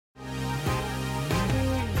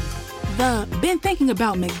Been thinking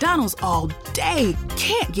about McDonald's all day.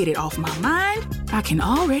 Can't get it off my mind. I can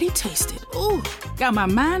already taste it. Ooh, got my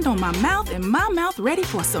mind on my mouth and my mouth ready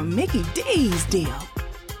for some Mickey D's deal.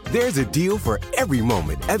 There's a deal for every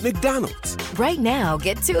moment at McDonald's. Right now,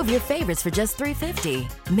 get 2 of your favorites for just $3.50.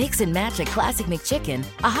 Mix and match a classic McChicken,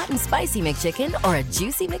 a hot and spicy McChicken, or a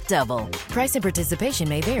juicy McDouble. Price and participation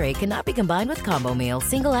may vary. Cannot be combined with combo meal.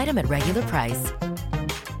 Single item at regular price.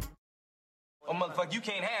 Oh, motherfucker, you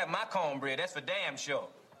can't have my cornbread. That's for damn sure.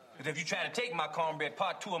 Because if you try to take my cornbread,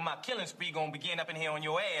 part 2 of my killing spree gonna begin up in here on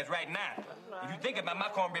your ass right now. If you think about my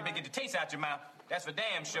cornbread, get the taste out your mouth. That's for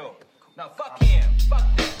damn sure. Now fuck him, fuck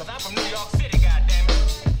that, cause I'm from New York City,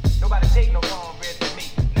 goddammit. Nobody take no cornbread from me.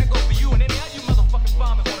 That goes for you and any other you motherfucking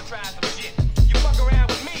farmers wanna try some shit. You fuck around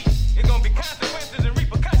with me, it's gonna be consequences and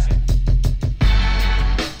repercussions.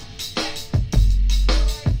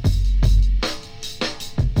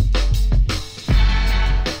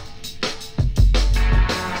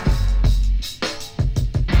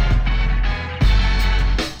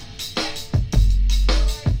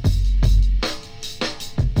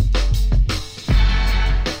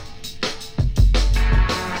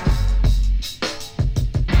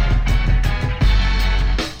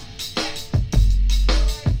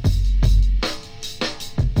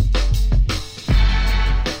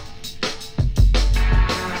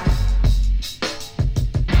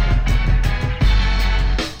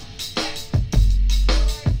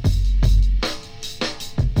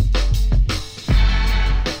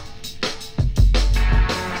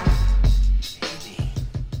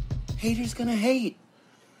 Haters gonna hate,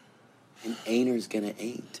 and ain'ters gonna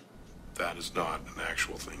ain't. That is not an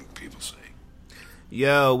actual thing people say.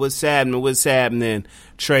 Yo, what's happening? What's happening?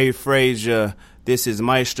 Trey Frazier. This is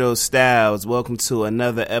Maestro Styles. Welcome to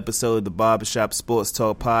another episode of the Barbershop Sports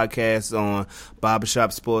Talk Podcast on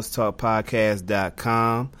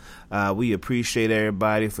barbershopsportstalkpodcast.com. We appreciate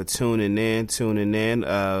everybody for tuning in.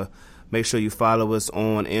 Make sure you follow us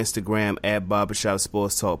on Instagram at Barbershop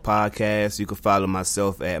Sports Talk Podcast. You can follow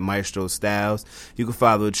myself at Maestro Styles. You can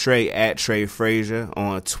follow Trey at Trey Frazier.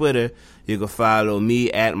 On Twitter, you can follow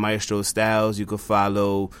me at Maestro Styles. You can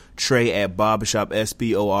follow Trey at Barbershop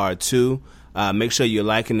SBOR2. Make sure you're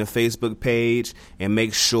liking the Facebook page and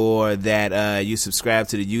make sure that you subscribe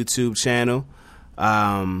to the YouTube channel.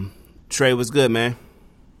 Trey, what's good, man?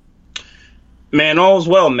 Man, all's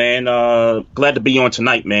well, man. Glad to be on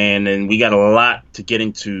tonight, man. And we got a lot to get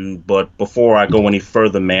into. But before I go any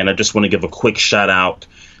further, man, I just want to give a quick shout out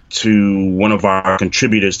to one of our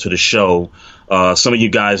contributors to the show. Some of you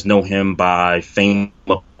guys know him by Fame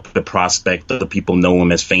Up the Prospect. Other people know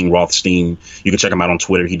him as Fane Rothstein. You can check him out on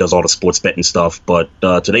Twitter. He does all the sports betting stuff. But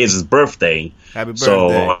today is his birthday. Happy birthday.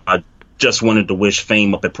 So I just wanted to wish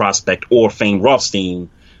Fame Up the Prospect or Fane Rothstein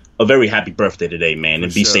a very happy birthday today, man,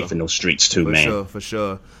 and be safe in those streets too, man. For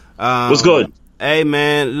sure. What's good? Hey,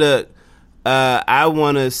 man, look, I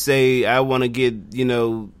want to get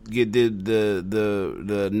the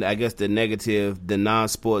I guess the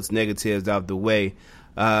non-sports negatives out the way.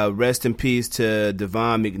 Rest in peace to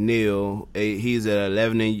Devon McNeil. He's an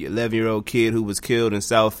 11-year-old kid who was killed in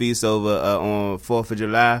Southeast over on 4th of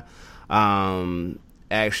July.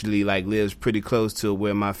 Actually lives pretty close to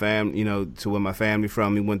where my family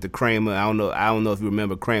from. He went to Kramer. I don't know if you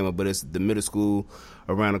remember Kramer, but it's the middle school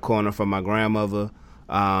around the corner from my grandmother.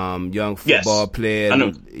 Young football player. I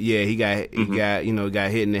know. Yeah, he got hit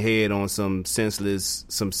in the head on some senseless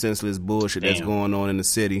bullshit that's going on in the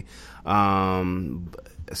city. So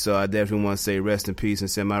I definitely want to say rest in peace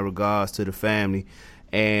and send my regards to the family.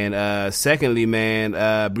 And secondly, man,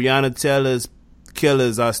 Breonna Taylor's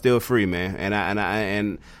killers are still free, man, and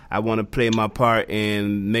I want to play my part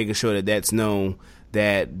in making sure that that's known,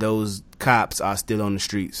 that those cops are still on the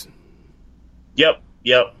streets. Yep.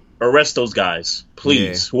 Arrest those guys,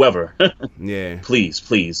 please. Yeah. Whoever. Yeah.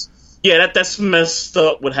 Please. Yeah, that's messed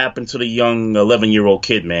up. What happened to the young 11-year-old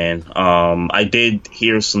kid, man? I did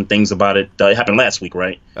hear some things about it. It happened last week,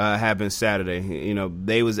 right? It happened Saturday.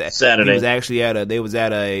 Saturday. He was actually at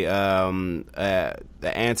the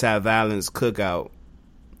anti-violence cookout,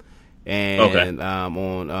 and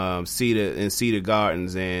on Cedar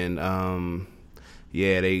Gardens, and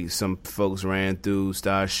some folks ran through,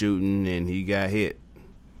 started shooting, and he got hit.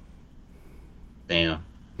 Damn.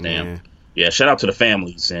 Yeah, shout out to the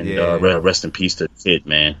families, and rest in peace to the kid,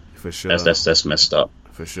 man. For sure. That's messed up.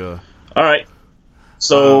 For sure. All right.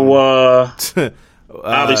 So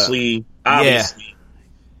obviously, because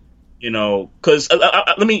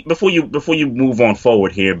let me before you move on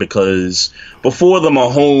forward here, because before the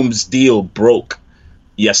Mahomes deal broke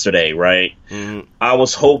yesterday, right? Mm-hmm. I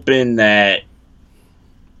was hoping that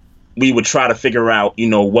we would try to figure out,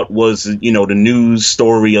 what was, the news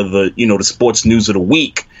story of the sports news of the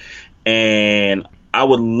week. And I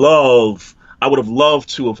would have loved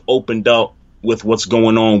to have opened up with what's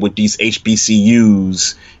going on with these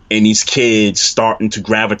HBCUs and these kids starting to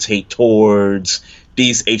gravitate towards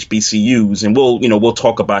these HBCUs. And we'll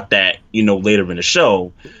talk about that, later in the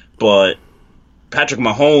show. But Patrick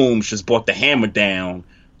Mahomes just brought the hammer down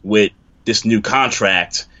with this new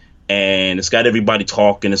contract, and it's got everybody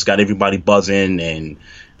talking, it's got everybody buzzing, and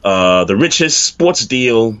the richest sports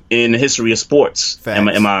deal in the history of sports.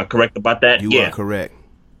 Am I correct about that? You are correct.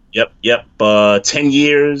 Yep. 10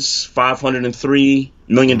 years, $503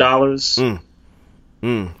 million.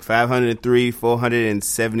 503,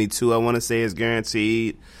 472, I want to say, is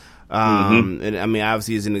guaranteed. And I mean,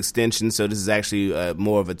 obviously, it's an extension, so this is actually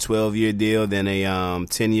more of a 12-year deal than a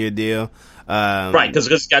 10-year deal. Right,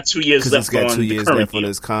 because it's got 2 years left. It's got 2 years left on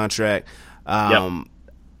his contract.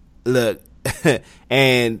 Look,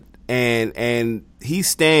 and he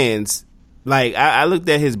stands. Like, I looked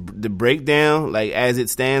at the breakdown, like, as it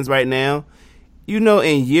stands right now.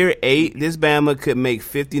 In year 8, this Bama could make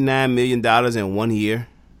 $59 million in 1 year.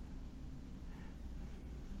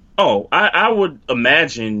 Oh, I would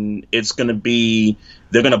imagine it's going to be,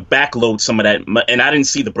 they're going to backload some of that. And I didn't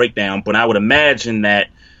see the breakdown, but I would imagine that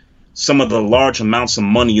some of the large amounts of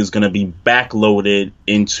money is going to be backloaded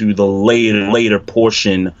into the later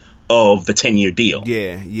portion of the 10-year deal.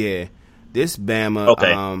 Yeah. This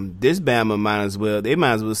Bama might as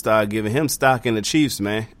well start giving him stock in the Chiefs,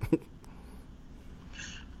 man.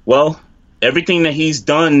 Well, everything that he's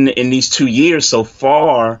done in these 2 years so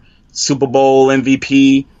far, Super Bowl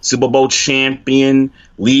MVP, Super Bowl champion,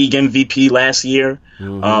 league MVP last year,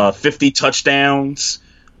 50 touchdowns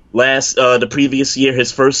the previous year,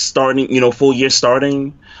 his first starting, full year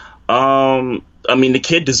starting. I mean, the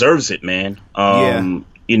kid deserves it, man. I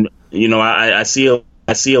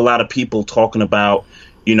see a lot of people talking about,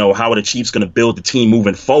 how are the Chiefs going to build the team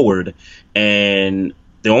moving forward, and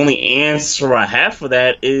the only answer I have for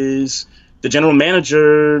that is the general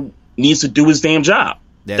manager needs to do his damn job.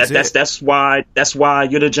 That's why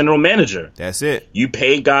you're the general manager. That's it. You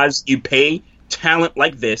pay guys, you pay talent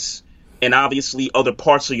like this, and obviously other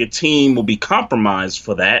parts of your team will be compromised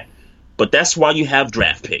for that. But that's why you have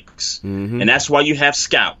draft picks, and that's why you have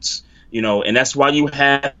scouts, and that's why you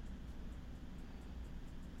have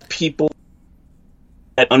people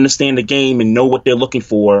that understand the game and know what they're looking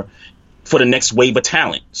for the next wave of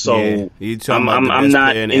talent. So you talking about the best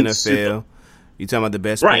player in the NFL. You talking about the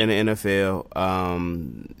best player in the NFL.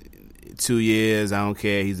 2 years, I don't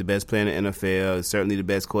care. He's the best player in the NFL. Certainly the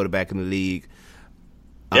best quarterback in the league.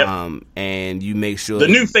 Yep. And you make sure the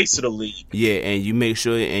new face of the league. Yeah, and you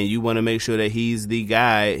want to make sure that he's the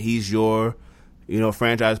guy. He's your,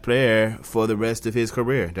 franchise player for the rest of his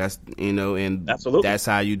career. That's and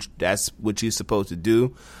absolutely that's what you're supposed to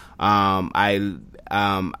do. I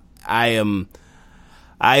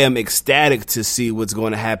am ecstatic to see what's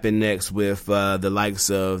going to happen next with the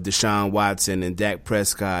likes of Deshaun Watson and Dak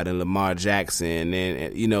Prescott and Lamar Jackson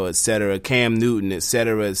and et cetera, Cam Newton, et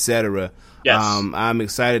cetera, et cetera. Yes. I'm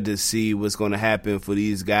excited to see what's going to happen for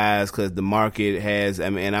these guys because the market has.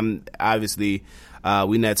 And I'm obviously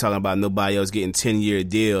we're not talking about nobody else getting 10-year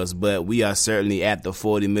deals, but we are certainly at the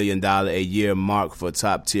 $40 million a year mark for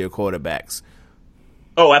top tier quarterbacks.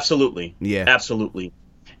 Oh, absolutely. Yeah, absolutely.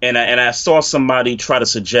 And I saw somebody try to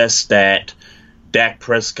suggest that Dak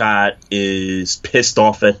Prescott is pissed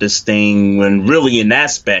off at this thing when really in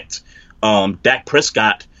aspect, Dak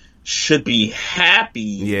Prescott should be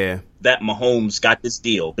happy that Mahomes got this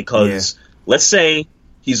deal because let's say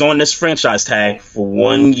he's on this franchise tag for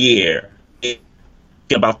 1 year.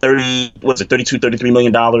 Get about $33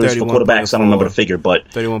 million for quarterbacks. I don't remember the figure, but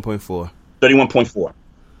 31.4.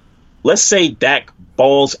 Let's say Dak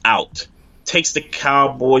balls out. Takes the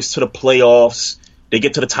Cowboys to the playoffs. They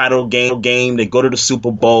get to the title game. They go to the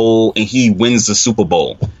Super Bowl, and he wins the Super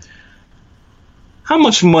Bowl. How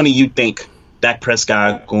much money you think Dak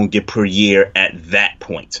Prescott going to get per year at that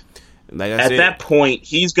point? At that point,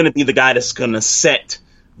 he's going to be the guy that's going to set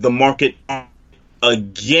the market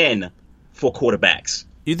again for quarterbacks.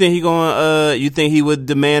 You think you think he would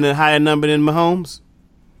demand a higher number than Mahomes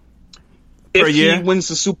per year? If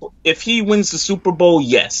he wins the Super Bowl,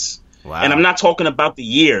 yes. Wow. And I'm not talking about the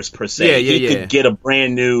years per se. He could get a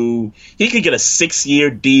brand new. He could get a 6-year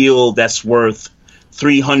deal that's worth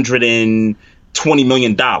 $320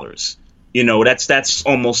 million. That's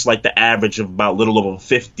almost like the average of about a little over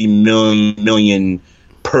 $50 million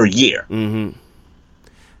per year. Mm-hmm.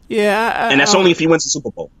 Yeah, and that's only if he wins the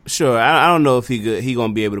Super Bowl. Sure, I don't know if he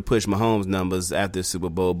gonna be able to push Mahomes' numbers after the Super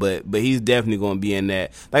Bowl, but he's definitely gonna be in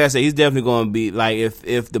that. Like I said, he's definitely gonna be like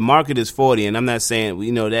if the market is 40, and I'm not saying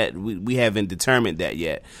that we haven't determined that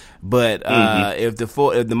yet, but if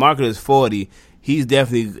the market is 40, he's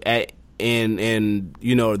definitely in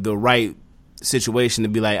the right situation to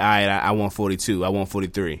be like, all right, I want 42, I want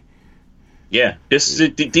 43. Yeah, this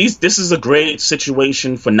is a great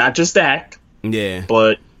situation for not just Dak,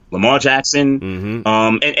 but Lamar Jackson,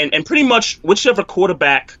 and pretty much whichever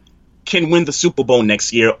quarterback can win the Super Bowl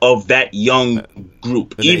next year of that young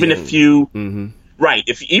group. Even if you want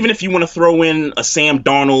to throw in a Sam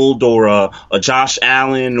Darnold or a Josh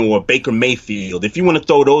Allen or Baker Mayfield, if you want to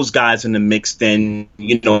throw those guys in the mix, then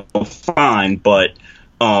fine. But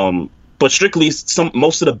strictly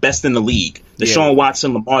most of the best in the league: Deshaun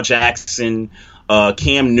Watson, Lamar Jackson,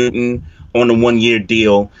 Cam Newton on a 1-year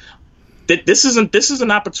deal. This is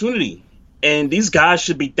an opportunity, and these guys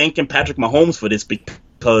should be thanking Patrick Mahomes for this,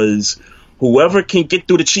 because whoever can get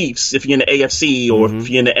through the Chiefs, if you're in the AFC or if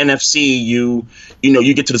you're in the NFC, you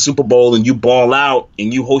get to the Super Bowl and you ball out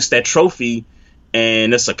and you host that trophy,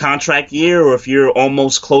 and it's a contract year, or if you're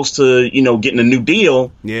almost close to getting a new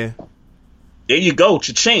deal, there you go,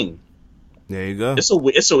 cha-ching. There you go. It's a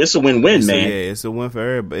win-win, man. It's a win for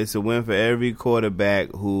everybody. It's a win for every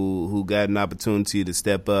quarterback who got an opportunity to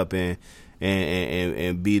step up and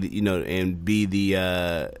be the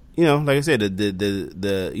like I said,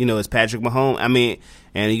 the it's Patrick Mahomes. I mean,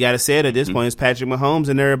 and you got to say it at this point, it's Patrick Mahomes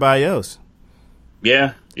and everybody else.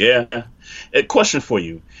 Yeah. A question for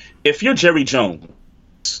you: if you're Jerry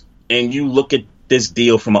Jones and you look at this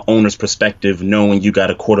deal from an owner's perspective, knowing you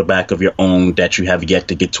got a quarterback of your own that you have yet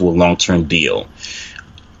to get to a long-term deal,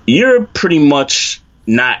 you're pretty much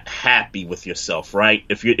not happy with yourself, right?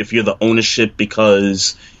 If you're the ownership,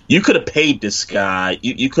 because you could have paid this guy,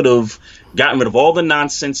 you could have gotten rid of all the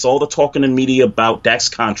nonsense, all the talking in the media about Dak's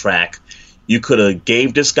contract. You could have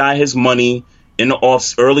gave this guy his money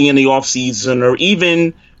early in the offseason, or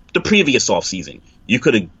even the previous offseason. You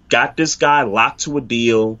could have got this guy locked to a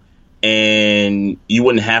deal, and you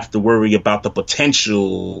wouldn't have to worry about the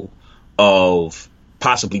potential of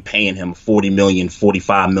possibly paying him $40 million,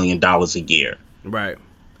 $45 million a year. Right.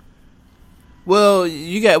 Well,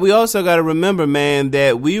 we also got to remember, man,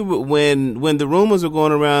 that when the rumors were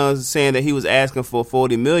going around saying that he was asking for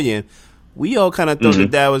 $40 million, we all kind of thought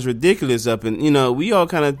that was ridiculous. We all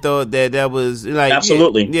kind of thought that was like,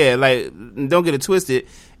 absolutely, like, don't get it twisted.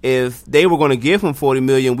 If they were going to give him $40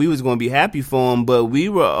 million, we was going to be happy for him. But we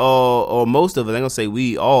were all, or most of us, I'm going to say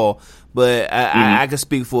we all, but I can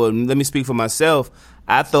speak let me speak for myself.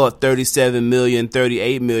 I thought $37 million,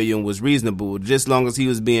 $38 million was reasonable, just as long as he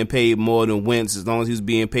was being paid more than Wentz, as long as he was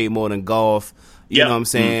being paid more than Goff. You know what I'm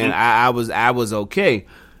saying? I was okay.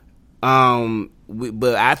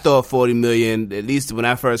 But I thought $40 million, at least when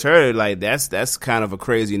I first heard it, like that's kind of a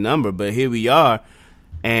crazy number. But here we are.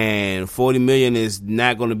 And $40 million is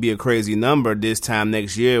not going to be a crazy number this time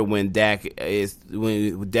next year when Dak is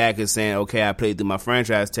saying, okay, I played through my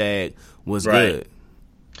franchise tag, was good.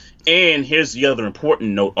 And here's the other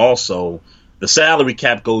important note also. The salary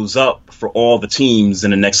cap goes up for all the teams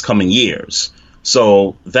in the next coming years.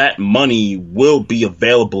 So that money will be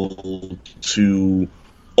available to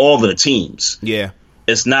all of the teams. Yeah.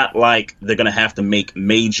 It's not like they're going to have to make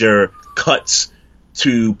major cuts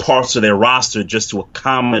to parts of their roster just to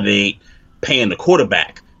accommodate paying the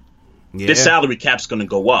quarterback. Yeah. This salary cap's going to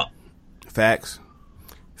go up. Facts.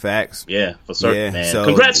 Yeah, for certain, man. So,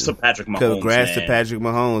 congrats to Patrick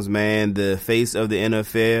Mahomes, man, the face of the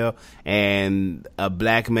NFL, and a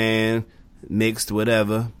black man, mixed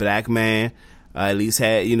whatever, black man, at least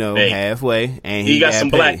had, halfway. And he got some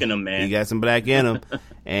paid. Black in him, man. He got some black in him,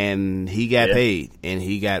 and he got paid, and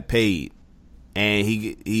he got paid. And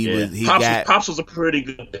Pops was a pretty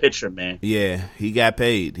good pitcher, man. Yeah, he got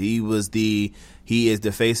paid. He is the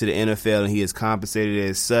face of the NFL, and he is compensated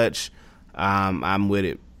as such. I'm with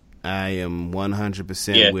it. I am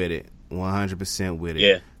 100% with it. 100% with it.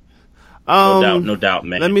 Yeah. No doubt,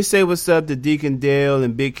 man. Let me say what's up to Deacon Dale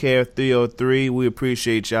and Big Care 303. We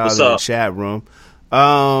appreciate y'all in the chat room.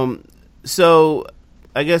 So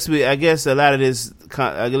I guess a lot of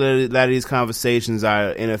these conversations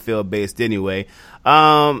are NFL based anyway.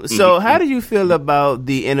 So how do you feel about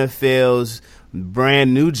the NFL's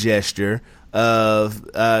brand new gesture of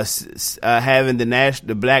having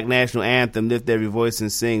the Black National Anthem, Lift Every Voice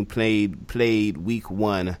and Sing, played week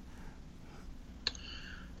 1?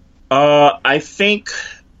 I think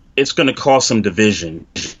it's going to cause some division,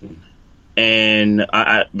 and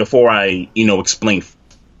before I explain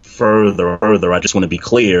further, I just want to be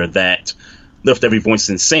clear that Lift Every Voice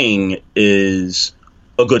and Sing is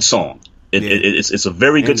a good song. It's a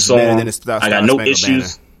very good song. I got no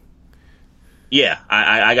issues. Yeah,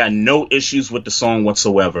 I got no issues with the song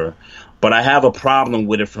whatsoever, but I have a problem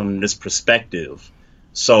with it from this perspective.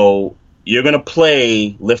 So you're going to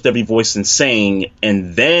play Lift Every Voice and Sing,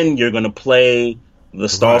 and then you're going to play the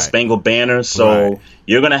Star Spangled Banner. So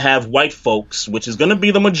you're going to have white folks, which is going to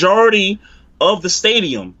be the majority of the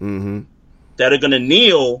stadium, that are going to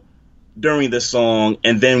kneel during this song.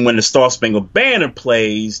 And then when the Star Spangled Banner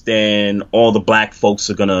plays, then all the black folks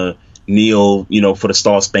are going to kneel, for the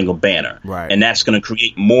Star Spangled Banner. Right. And that's going to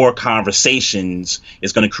create more conversations.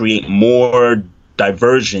 It's going to create more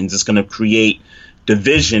diversions. It's going to create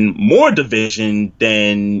more division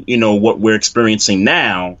than, what we're experiencing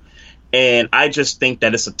now. And I just think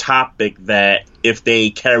that it's a topic that if they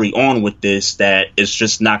carry on with this, that it's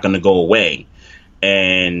just not going to go away.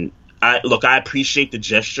 And I appreciate the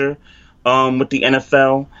gesture with the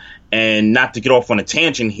NFL, and not to get off on a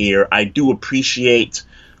tangent here, I do appreciate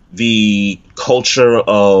the culture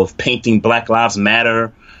of painting Black Lives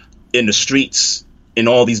Matter in the streets in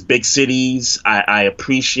all these big cities. I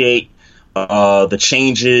appreciate the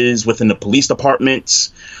changes within the police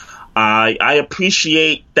departments. I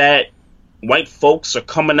appreciate that white folks are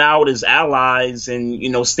coming out as allies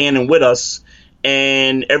and, standing with us,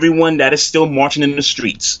 and everyone that is still marching in the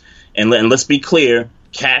streets. And let's be clear,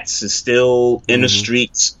 Cats is still in the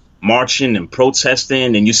streets marching and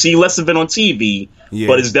protesting, and you see less of it on TV,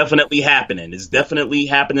 but it's definitely happening. It's definitely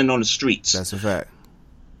happening on the streets. That's a fact.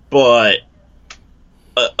 But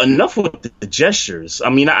enough with the gestures. I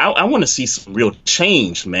mean, I want to see some real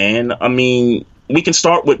change, man. I mean, we can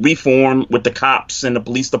start with reform with the cops and the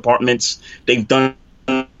police departments. They've done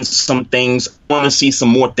some things. I want to see some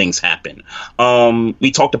more things happen.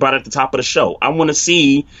 We talked about it at the top of the show. I want to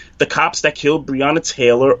see the cops that killed Breonna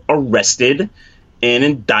Taylor arrested and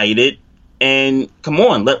indicted. And come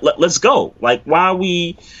on, let's go. Like, why are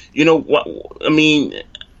we, I mean,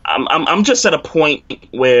 I'm just at a point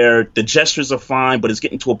where the gestures are fine, but it's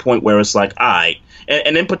getting to a point where it's like, all right.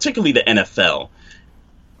 And then particularly the NFL.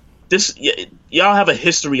 Y'all have a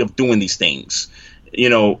history of doing these things.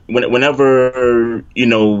 Whenever,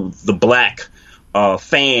 the black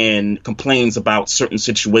fan complains about certain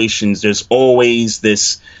situations, there's always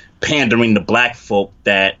this pandering to black folk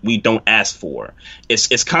that we don't ask for.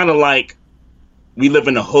 It's kind of like we live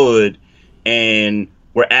in the hood and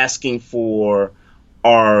we're asking for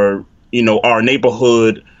our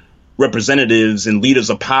neighborhood representatives and leaders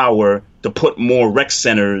of power to put more rec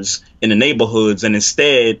centers in the neighborhoods, and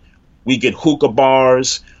instead we get hookah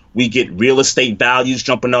bars, we get real estate values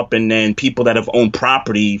jumping up, and then people that have owned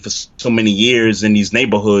property for so many years in these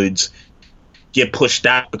neighborhoods get pushed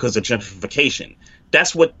out because of gentrification.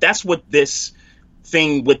 That's what this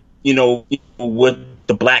thing with with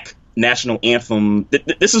the Black National Anthem.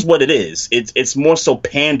 This is what it is. It's more so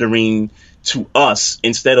pandering to us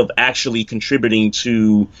instead of actually contributing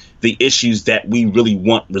to the issues that we really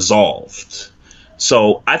want resolved.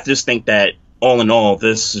 So I just think that all in all,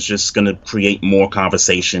 this is just going to create more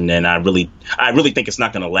conversation, and I really think it's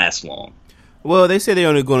not going to last long. Well, they say they're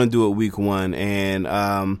only going to do it week 1,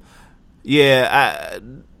 and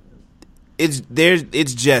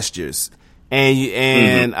it's gestures,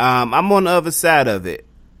 and I'm on the other side of it.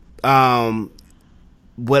 But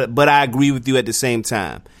I agree with you at the same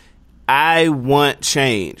time. I want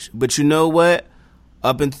change, but you know what?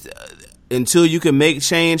 Until you can make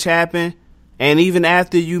change happen. And even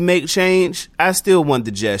after you make change, I still want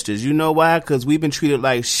the gestures. You know why? Because we've been treated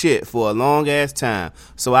like shit for a long ass time.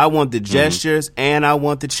 So I want the gestures and I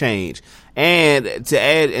want the change. And I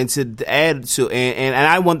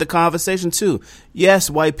want the conversation too. Yes,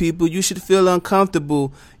 white people, you should feel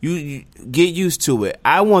uncomfortable. You get used to it.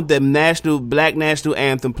 I want the Black National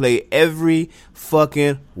Anthem play every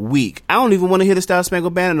fucking week. I don't even want to hear the Star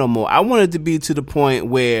Spangled Banner no more. I want it to be to the point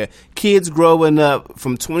where kids growing up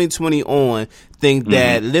from 2020 on think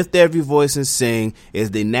that Lift Every Voice and Sing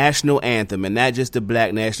is the national anthem, and not just the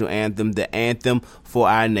Black National Anthem, the anthem for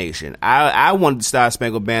our nation. I want the Star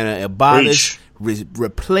Spangled Banner abolished,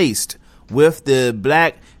 replaced with the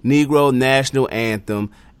Black Negro National Anthem.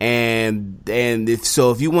 And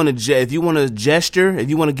if you want to gesture, if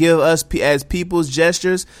you want to give us as people's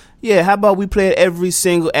gestures, yeah, how about we play it every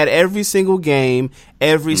single game,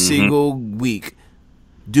 every single week?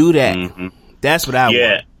 Do that. That's what I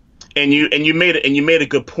want. And you made a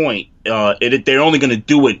good point. They're only going to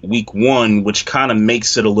do it week 1, which kind of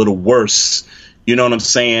makes it a little worse. You know what I'm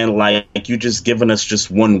saying? Like, you just giving us just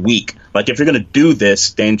 1 week. Like, if you're going to do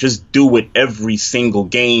this, then just do it every single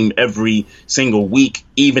game, every single week,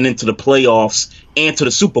 even into the playoffs and to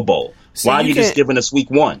the Super Bowl. Why are you just giving us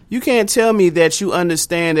week 1? You can't tell me that you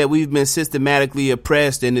understand that we've been systematically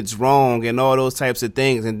oppressed and it's wrong and all those types of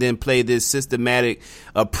things, and then play this systematic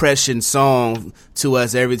oppression song to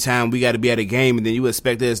us every time we got to be at a game, and then you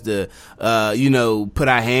expect us to, put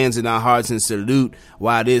our hands in our hearts and salute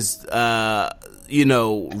while this, racist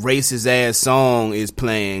ass song is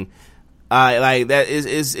playing. Like that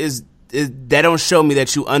is that don't show me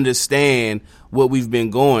that you understand what we've been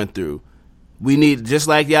going through. We need, just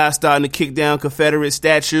like y'all starting to kick down Confederate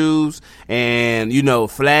statues and,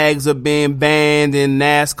 flags are being banned in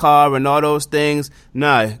NASCAR and all those things.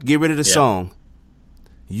 Nah, get rid of the song.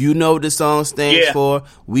 You know what the song stands for.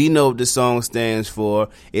 We know what the song stands for.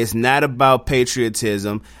 It's not about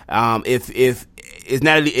patriotism. If it's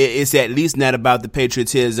not, it's at least not about the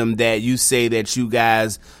patriotism that you say that you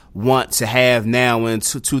guys want to have now in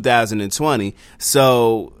 2020.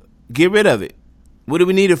 So get rid of it. What do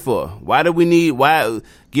we need it for? Why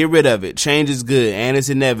get rid of it? Change is good and it's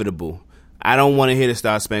inevitable. I don't want to hear the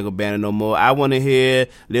Star Spangled Banner no more. I want to hear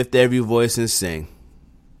Lift Every Voice and Sing.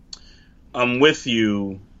 I'm with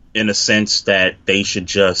you in a sense that they should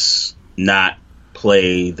just not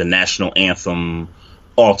play the national anthem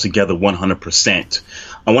altogether 100%.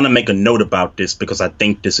 I want to make a note about this because I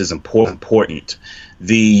think this is important.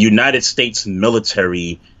 The United States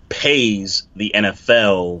military pays the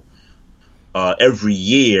NFL every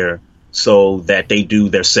year so that they do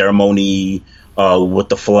their ceremony with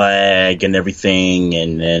the flag and everything,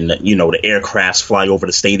 and the aircrafts fly over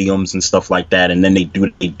the stadiums and stuff like that, and then they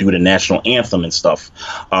do the national anthem and stuff.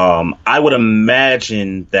 I would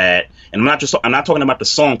imagine that, and I'm not talking about the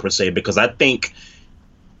song per se, because I think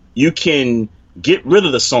you can get rid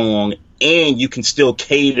of the song and you can still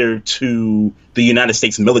cater to the United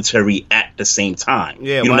States military at the same time.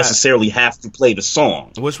 Yeah, you don't necessarily have to play the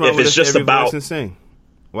song. Which one? If it's just about sing.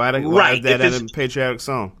 Why is that a patriotic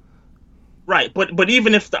song? Right, but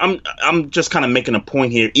even if I'm just kind of making a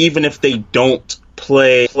point here. Even if they don't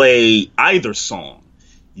play either song,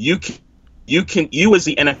 you as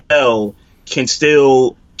the NFL can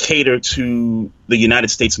still cater to the United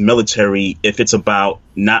States military if it's about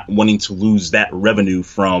not wanting to lose that revenue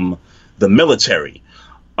from the military.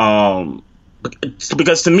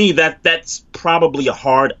 Because to me that's probably a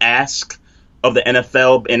hard ask of the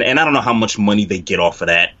NFL, and I don't know how much money they get off of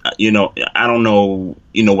that. I don't know,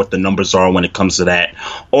 what the numbers are when it comes to that.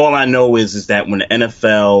 All I know is that when the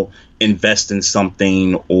NFL invests in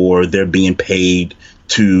something, or they're being paid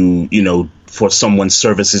to, for someone's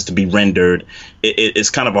services to be rendered,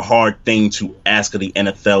 it's kind of a hard thing to ask of the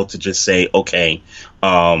NFL to just say, okay,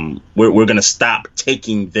 we're going to stop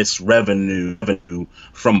taking this revenue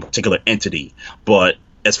from a particular entity. But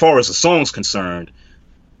as far as the song's concerned,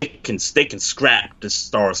 they can scrap the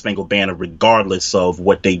Star Spangled Banner regardless of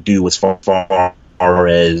what they do as far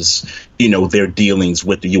as their dealings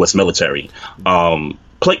with the U.S. military.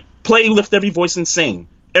 Play Lift Every Voice and Sing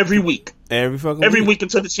every week. Every week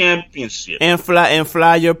until the championship. And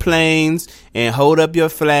fly your planes and hold up your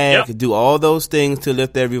flag. Yep. Do all those things to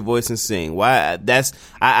lift every voice and sing. Why?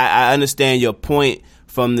 I understand your point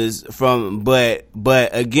but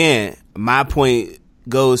again, my point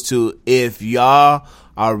goes to, if y'all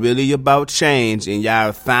are really about change and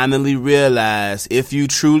y'all finally realize, if you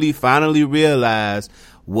truly finally realize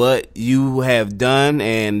what you have done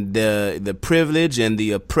and the privilege and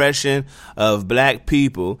the oppression of black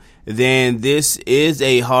people, then this is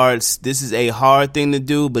a hard thing to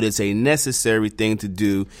do, but it's a necessary thing to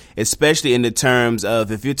do, especially in the terms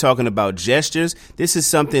of, if you're talking about gestures, this is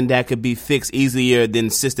something that could be fixed easier than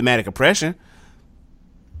systematic oppression.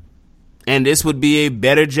 And this would be a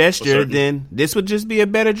better gesture this would just be a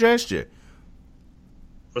better gesture.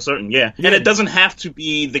 For certain, yeah. And it doesn't have to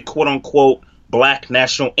be the quote unquote black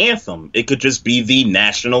national anthem. It could just be the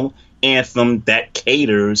national anthem that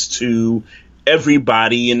caters to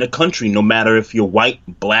everybody in the country, no matter if you're white,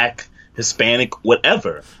 black, Hispanic,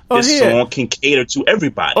 whatever. This song can cater to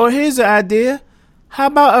everybody. Or here's an idea. How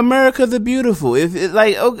about America the Beautiful? If it,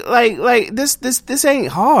 this ain't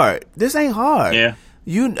hard. This ain't hard. Yeah.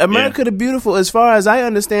 America the Beautiful, as far as I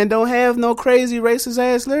understand, don't have no crazy racist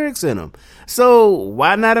ass lyrics in them. So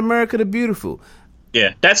why not America the Beautiful?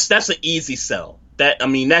 Yeah, that's an easy sell.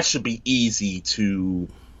 That should be easy to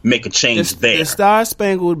make a change there. The Star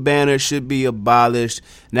Spangled Banner should be abolished,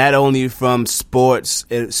 not only from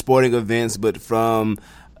sporting events, but from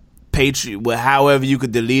however you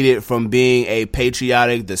could delete it from being a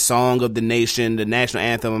patriotic, the song of the nation, the national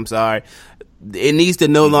anthem. I'm sorry. it needs to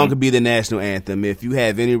no longer be the national anthem. If you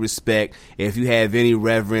have any respect, if you have any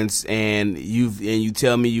reverence, and you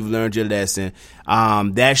tell me you've learned your lesson,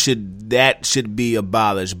 that should be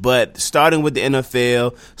abolished. But starting with the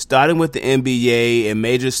NFL, starting with the NBA and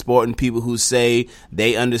major sporting people who say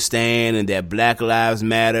they understand and that Black Lives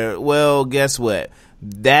Matter, well, guess what?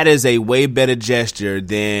 That is a way better gesture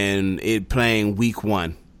than it playing week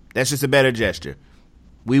 1. That's just a better gesture.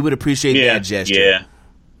 We would appreciate that gesture. Yeah.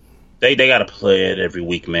 They gotta play it every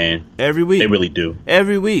week, man. Every week. They really do.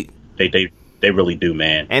 Every week. They really do,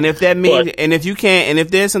 man. And if that means, and if you can't, and if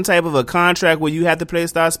there's some type of a contract where you have to play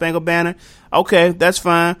Star Spangled Banner, okay, that's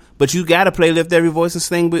fine. But you gotta play Lift Every Voice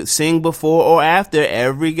and sing before or after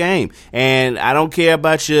every game. And I don't care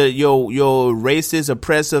about your racist,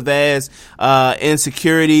 oppressive ass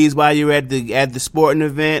insecurities while you're at the sporting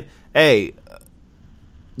event. Hey,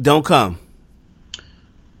 don't come.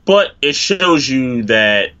 But it shows you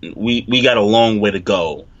that we got a long way to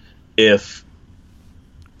go if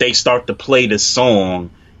they start to play this song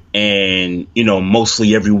and,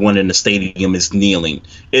 mostly everyone in the stadium is kneeling.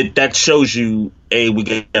 That shows you, we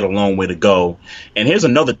got a long way to go. And here's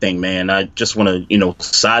another thing, man. I just want to,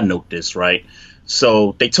 side note this, right?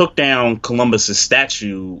 So they took down Columbus's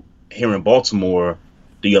statue here in Baltimore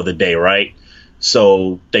the other day, right?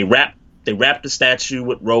 So they wrapped the statue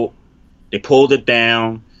with rope. They pulled it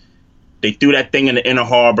down. They threw that thing in the Inner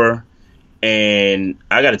Harbor, and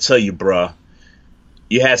I got to tell you, bruh,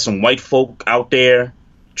 you had some white folk out there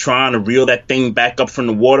trying to reel that thing back up from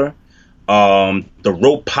the water. The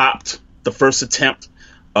rope popped the first attempt.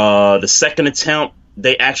 The second attempt,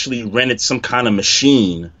 they actually rented some kind of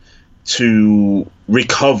machine to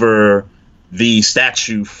recover the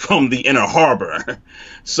statue from the Inner Harbor.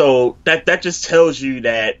 So that just tells you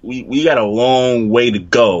that we got a long way to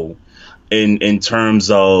go in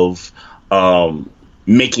terms of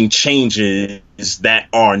making changes that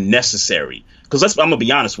are necessary. Because I'm gonna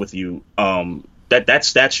be honest with you, that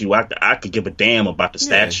statue, I could give a damn about the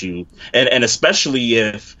statue, and especially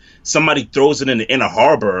if somebody throws it in the Inner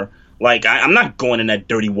Harbor. Like I'm not going in that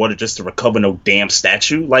dirty water just to recover no damn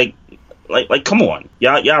statue. Like come on,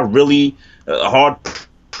 y'all really hard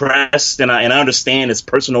pressed, and I understand it's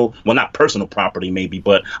personal. Well, not personal property, maybe,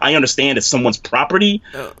 but I understand it's someone's property.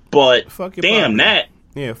 But damn property. that.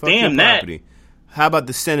 Fuck damn your that. Property. How about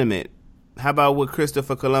the sentiment? How about what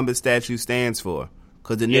Christopher Columbus statue stands for?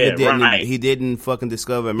 Because the nigga he didn't fucking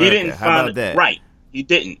discover America. He didn't How about that? Right. He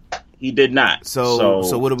didn't. He did not.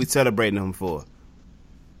 So what are we celebrating him for?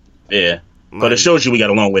 Yeah. But it shows you we got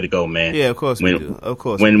a long way to go, man. Yeah, of course we do. Of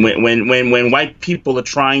course. When white people are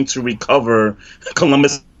trying to recover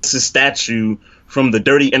Columbus's statue from the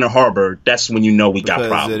dirty Inner Harbor, that's when you know we got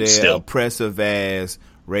problems. Because of their still oppressive ass,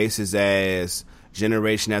 racist ass,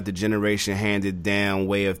 generation after generation handed down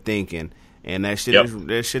way of thinking. And that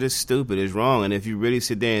shit is stupid. It's wrong. And if you really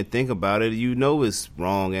sit there and think about it, you know it's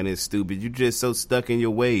wrong and it's stupid. You're just so stuck in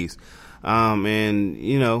your ways.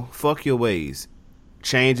 And, fuck your ways.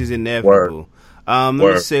 Change is inevitable. Let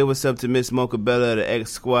me say what's up to Miss Mocha Bella, the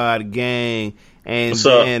X Squad gang, and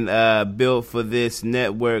then built for this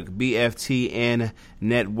network, BFTN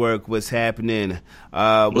network. What's happening?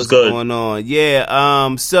 What's going on?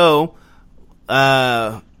 Yeah. So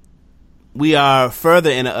we are further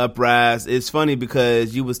in an uprise. It's funny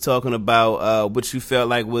because you was talking about what you felt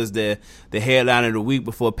like was the headline of the week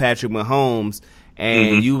before Patrick Mahomes.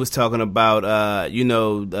 And you was talking about,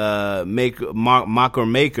 Mocker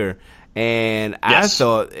Maker. And yes.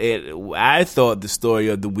 I thought the story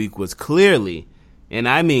of the week was clearly, and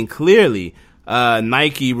I mean clearly,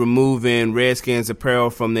 Nike removing Redskins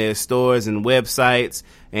apparel from their stores and websites,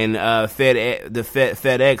 and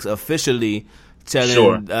FedEx officially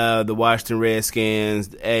telling the Washington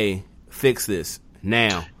Redskins, hey, fix this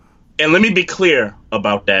now. And let me be clear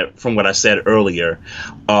about that from what I said earlier.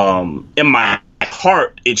 In my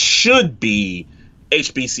heart, it should be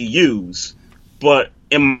HBCUs, but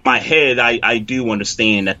in my head, I do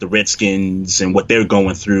understand that the Redskins and what they're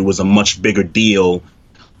going through was a much bigger deal,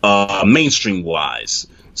 mainstream wise.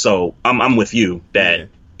 So I'm with you that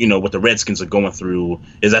what the Redskins are going through.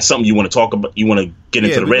 Is that something you want to talk about? You want to get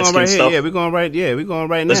into the Redskins stuff? Yeah, we're going right now.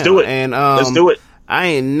 Let's do it. And let's do it. I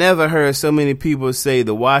ain't never heard so many people say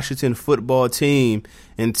the Washington football team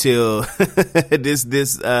until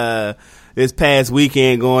this past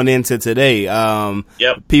weekend going into today.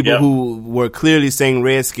 People who were clearly saying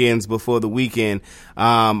Redskins before the weekend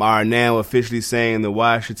are now officially saying the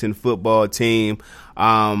Washington football team.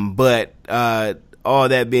 But all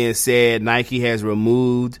that being said, Nike has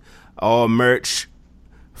removed all merch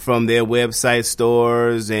from their website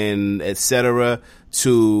stores and etc.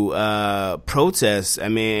 protest. I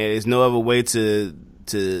mean, there's no other way to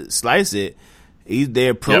slice it.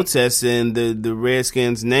 They're protesting the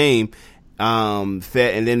Redskins name. And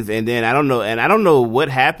then I don't know what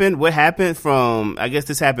happened. What happened from? I guess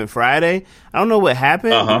this happened Friday. I don't know what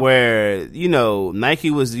happened where Nike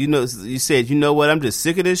was. You said what, I'm just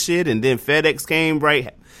sick of this shit, and then FedEx came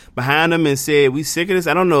right behind them and said we sick of this.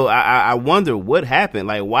 I don't know. I wonder what happened.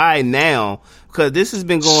 Like, why now? Because this has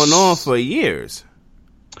been going on for years.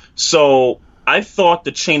 So I thought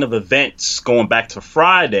the chain of events going back to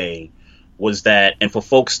Friday was that, and for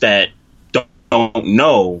folks that don't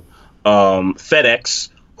know. FedEx,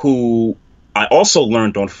 who I also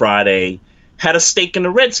learned on Friday, had a stake in the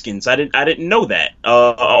Redskins. I didn't know that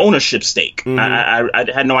ownership stake. I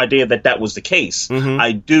had no idea that was the case.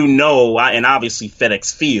 I do know, and obviously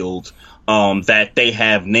FedEx Field, that they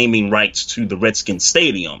have naming rights to the Redskins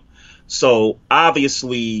Stadium. So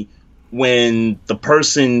obviously, when the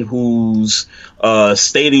person whose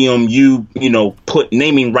stadium you put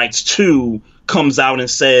naming rights to comes out and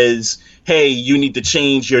says, hey, you need to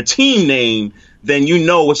change your team name, then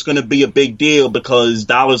it's going to be a big deal because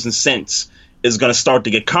dollars and cents is going to start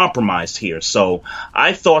to get compromised here. So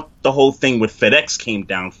I thought the whole thing with FedEx came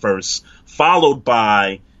down first, followed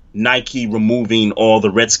by Nike removing all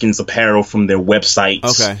the Redskins apparel from their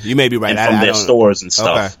websites. Okay, you may be right. And from their stores and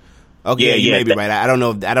stuff. Okay, you may be right. I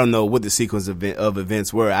don't know what the sequence of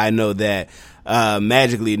events were. I know that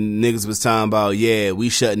magically niggas was talking about, we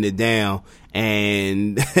shutting it down,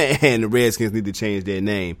 and the Redskins need to change their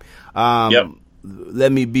name.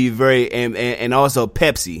 Let me be very and also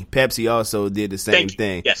Pepsi also did the same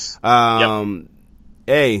thing. Yes.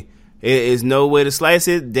 Hey, it is no way to slice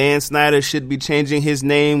it. Dan Snyder should be changing his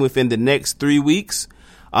name within the next 3 weeks.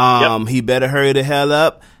 He better hurry the hell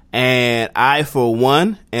up. And I, for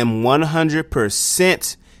one, am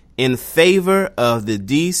 100% in favor of the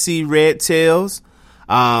DC Red Tails.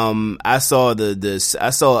 I saw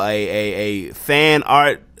a fan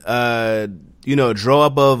art, draw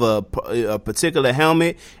up of a particular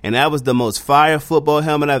helmet, and that was the most fire football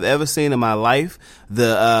helmet I've ever seen in my life.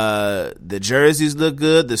 The jerseys look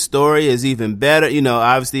good. The story is even better.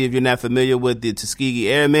 Obviously, if you're not familiar with the Tuskegee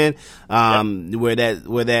Airmen, where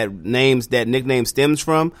that nickname stems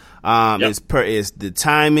from, it's the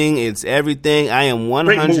timing, it's everything. I am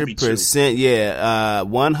 100%,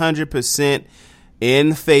 100%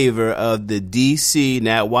 in favor of the DC,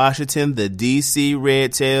 not Washington, the DC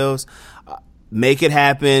Red Tails. Make it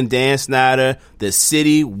happen, Dan Snyder. The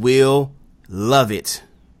city will love it.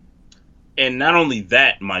 And not only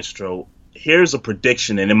that, Maestro, here's a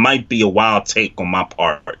prediction, and it might be a wild take on my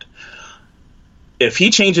part. If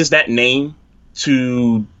he changes that name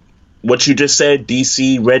to what you just said,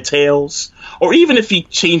 DC Red Tails, or even if he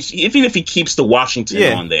keeps the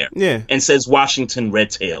Washington on there and says Washington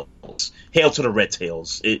Red Tails, hail to the Red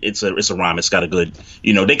Tails. It's a rhyme. It's got a good,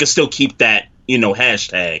 they can still keep that,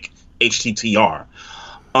 hashtag HTTR.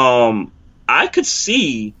 I could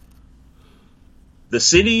see the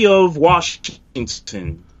city of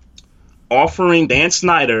Washington offering Dan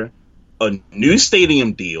Snyder a new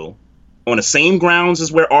stadium deal on the same grounds as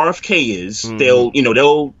where RFK is.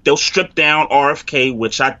 They'll strip down RFK,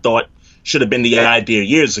 which I thought should have been the idea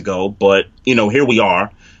years ago, but here we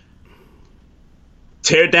are.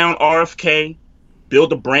 Tear down RFK,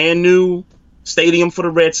 build a brand new stadium for the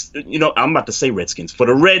Reds. I'm about to say Redskins, for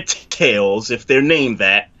the Red Tails, if they're named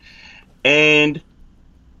that. And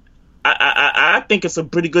I think it's a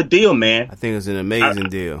pretty good deal, man. I think it's an amazing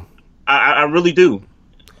deal. I really do.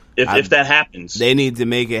 If that happens, they need to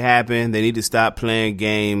make it happen. They need to stop playing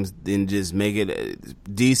games and just make it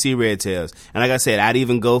DC Red Tails. And like I said, I'd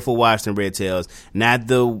even go for Washington Red Tails, not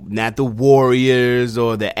the Warriors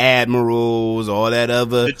or the Admirals or all that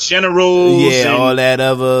other the Generals, all that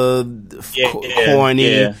other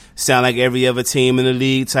corny, sound like every other team in the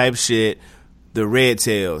league type shit. The Red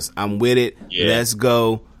Tails, I'm with it. Let's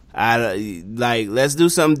go. Let's do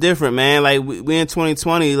something different, man. Like we in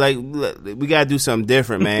 2020, we gotta do something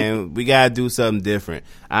different, man. We gotta do something different.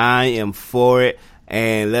 I am for it,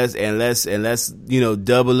 and let's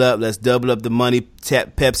double up. Let's double up the money.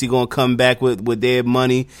 Pepsi gonna come back with their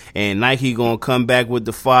money, and Nike gonna come back with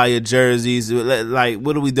the fire jerseys. Like,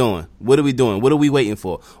 what are we doing? What are we doing? What are we waiting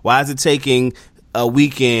for? Why is it taking a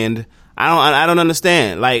weekend? I don't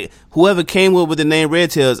understand. Like, whoever came with the name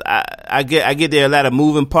Red Tails, I get there are a lot of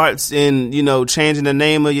moving parts in, changing the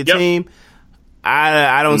name of your team.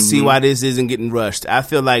 I don't see why this isn't getting rushed. I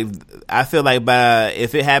feel like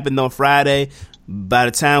if it happened on Friday, by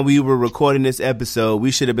the time we were recording this episode,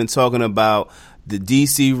 we should have been talking about the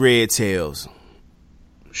DC Red Tails.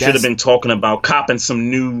 Should have been talking about copping some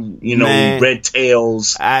new, Red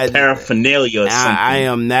Tails paraphernalia or something. I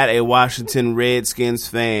am not a Washington Redskins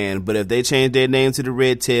fan, but if they change their name to the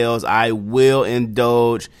Red Tails, I will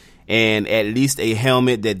indulge in at least a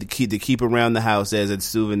helmet to keep around the house as a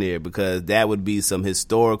souvenir, because that would be some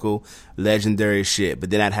historical, legendary shit. But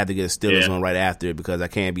then I'd have to get a Steelers one right after it, because I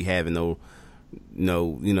can't be having no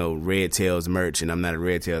Red Tails merch, and I'm not a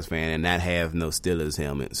Red Tails fan, and not have no Steelers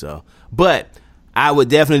helmet. So, but I would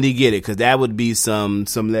definitely get it, because that would be some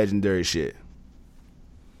legendary shit.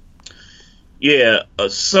 Yeah,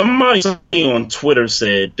 somebody on Twitter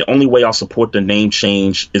said the only way I'll support the name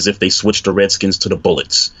change is if they switch the Redskins to the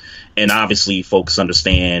Bullets. And obviously, folks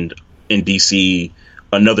understand in DC,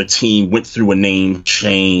 another team went through a name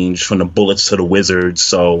change from the Bullets to the Wizards.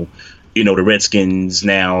 So, the Redskins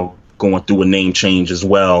now going through a name change as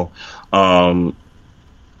well. I'm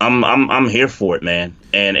here for it, man.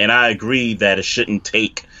 And I agree that it shouldn't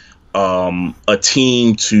take a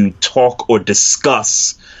team to talk or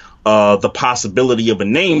discuss the possibility of a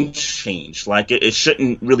name change. Like it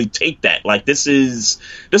shouldn't really take that. Like this is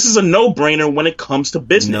a no-brainer when it comes to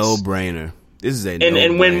business. No-brainer. This is a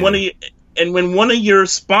no-brainer. And when one of your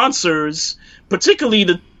sponsors, particularly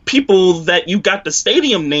the people that you got the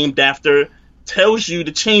stadium named after, tells you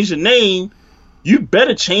to change the name, you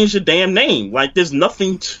better change the damn name. Like there's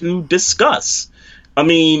nothing to discuss. I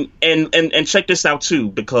mean, and check this out too,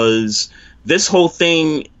 because this whole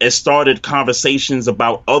thing has started conversations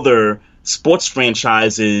about other sports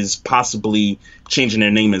franchises possibly changing their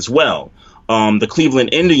name as well. The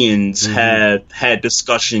Cleveland Indians had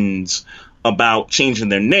discussions about changing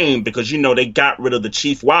their name because, they got rid of the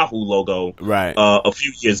Chief Wahoo logo a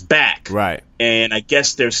few years back. Right. And I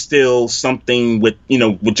guess there's still something with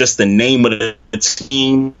just the name of the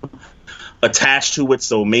team attached to it.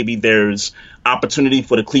 So maybe there's opportunity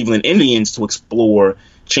for the Cleveland Indians to explore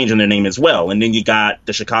changing their name as well. And then you got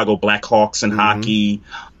the Chicago Blackhawks in hockey,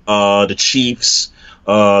 the Chiefs,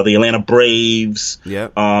 the Atlanta Braves.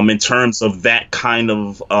 Yep. In terms of that kind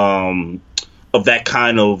of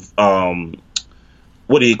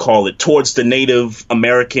what do you call it, towards the Native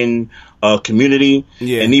American community.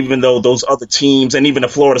 Yeah. And even though those other teams, and even the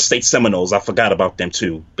Florida State Seminoles, I forgot about them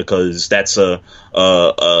too, because that's a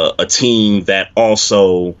team that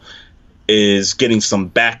also is getting some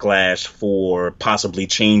backlash for possibly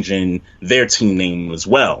changing their team name as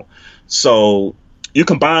well. So you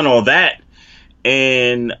combine all that,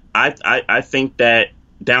 and I think that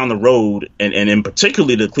down the road, and in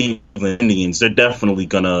particularly the Cleveland Indians, they're definitely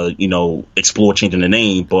gonna, explore changing the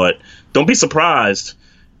name. But don't be surprised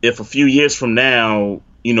if a few years from now,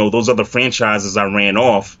 those other franchises I ran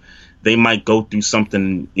off, they might go through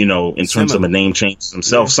something, in terms of a name change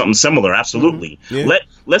themselves, something similar. Absolutely. Mm-hmm. Yeah.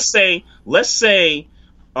 Let's say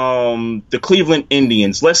the Cleveland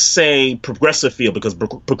Indians, let's say Progressive Field, because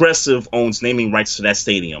Progressive owns naming rights to that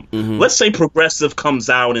stadium. Mm-hmm. Let's say Progressive comes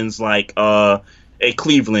out and is like, hey,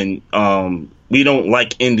 Cleveland, we don't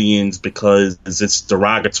like Indians because it's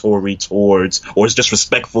derogatory towards, or it's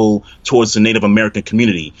disrespectful towards the Native American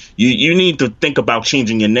community. You need to think about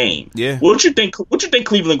changing your name. Yeah. What you think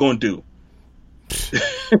Cleveland gonna do?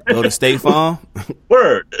 Go to State Farm?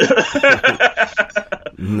 Word. But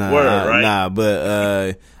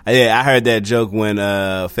I heard that joke when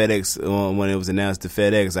FedEx, when it was announced to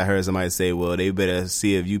FedEx, I heard somebody say, well, they better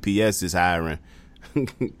see if UPS is hiring.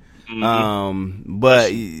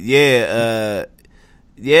 But yeah,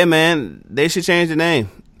 man, they should change the name.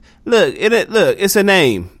 Look, it's a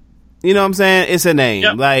name. You know what I'm saying? It's a name.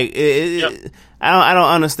 Yep. Like, I don't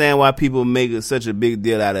understand why people make such a big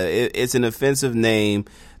deal out of it. It's an offensive name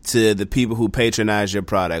to the people who patronize your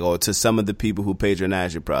product, or to some of the people who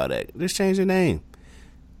patronize your product. Just change the name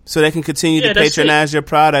so they can continue to patronize your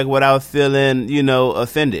product without feeling,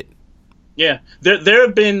 offended. Yeah, there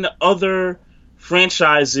have been other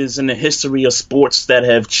franchises in the history of sports that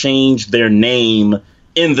have changed their name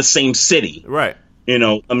in the same city. Right.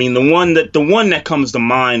 I mean, the one that comes to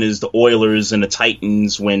mind is the Oilers and the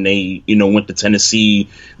Titans when they, went to Tennessee.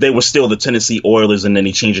 They were still the Tennessee Oilers, and then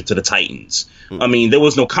they changed it to the Titans. I mean, there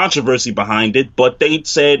was no controversy behind it, but they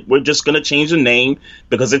said, we're just going to change the name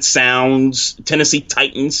because Tennessee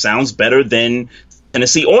Titans sounds better than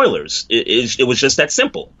Tennessee Oilers. It was just that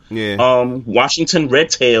simple. Yeah. Washington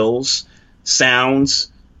Red Tails sounds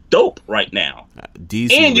dope right now.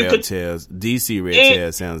 DC Red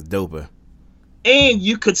Tails sounds doper. And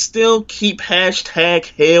you could still keep hashtag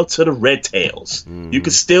Hail to the Red Tails. Mm-hmm. You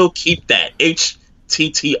could still keep that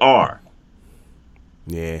HTTR.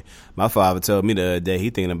 Yeah, my father told me the other day he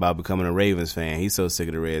thinking about becoming a Ravens fan. He's so sick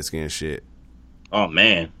of the Redskins shit. Oh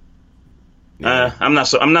man, I'm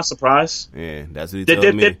not surprised. Yeah, that's what he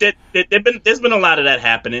told me. There's been a lot of that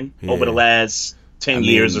happening over the last 10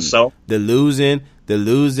 years or so. The losing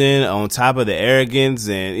on top of the arrogance,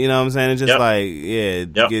 and you know what I'm saying? It's just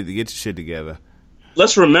get your shit together.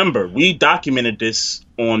 Let's remember, we documented this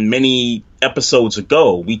on many episodes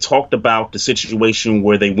ago. We talked about the situation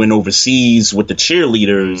where they went overseas with the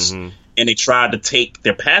cheerleaders and they tried to take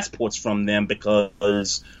their passports from them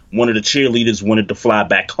because one of the cheerleaders wanted to fly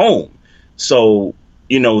back home. So,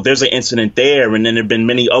 there's an incident there, and then there have been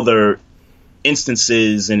many other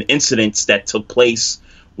instances and incidents that took place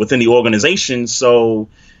within the organization. So,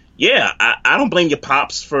 yeah, I don't blame your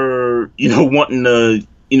pops for, wanting to,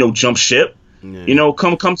 jump ship. Yeah.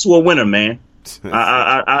 Come to a winner, man.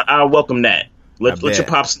 I welcome that. Let your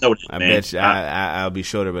pops know that, man. I bet you I'll be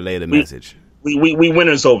sure to relay the message. We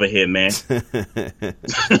winners over here, man.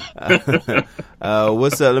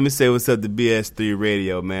 What's up? Let me say what's up to BS3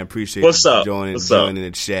 Radio, man. Appreciate you joining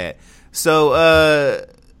the chat. So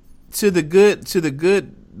to the good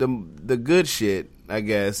shit, I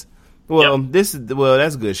guess. Well,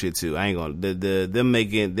 that's good shit too. I ain't gonna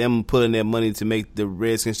them pulling their money to make the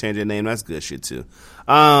Redskins change their name. That's good shit too.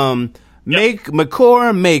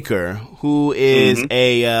 Makur Maker, who is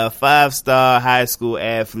a 5-star high school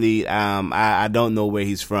athlete. I don't know where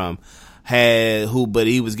he's from. But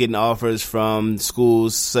he was getting offers from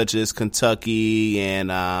schools such as Kentucky and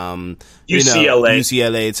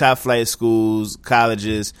UCLA, top flight schools,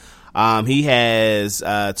 colleges. He has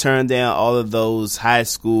turned down all of those high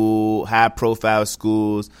profile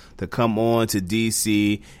schools to come on to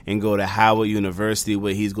DC and go to Howard University,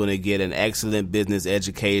 where he's going to get an excellent business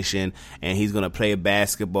education, and he's going to play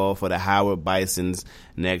basketball for the Howard Bisons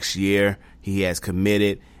next year. He has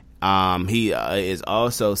committed. He is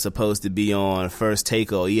also supposed to be on First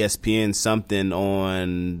Take or ESPN something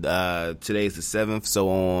on today's the 7th, so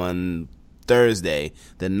on Thursday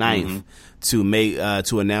the 9th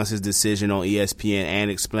to announce his decision on ESPN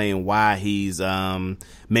and explain why he's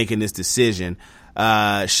making this decision.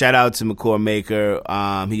 Shout out to Makur Maker.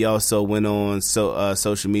 He also went on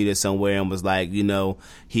social media somewhere and was like, it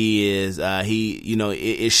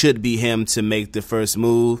should be him to make the first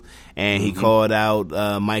move. And he called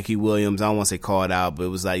out Mikey Williams. I don't want to say called out, but it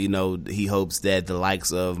was like, he hopes that the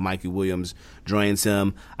likes of Mikey Williams joins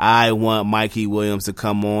him. I want Mikey Williams to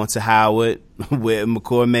come on to Howard with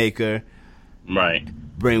Makur Maker. Right.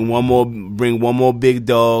 Bring one more big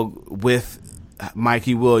dog with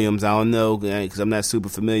Mikey Williams. I don't know because I'm not super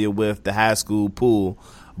familiar with the high school pool,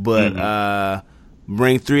 but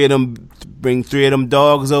bring three of them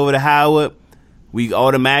dogs over to Howard. We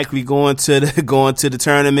automatically going to the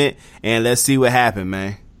tournament, and let's see what happens,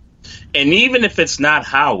 man. And even if it's not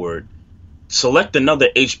Howard, select another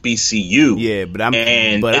HBCU. Yeah,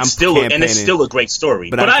 it's still a great story.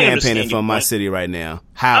 But I'm campaigning for my city right now,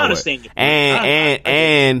 Howard. I understand.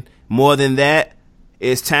 And more than that,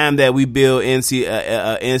 it's time that we build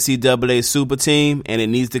NCAA super team, and it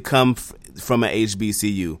needs to come from an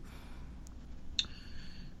HBCU.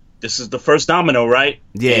 This is the first domino, right?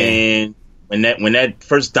 Yeah. And when that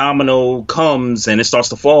first domino comes and it starts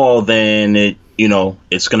to fall, then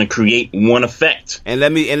it's going to create one effect. And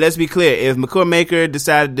let's be clear: if Makur Maker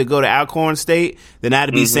decided to go to Alcorn State, then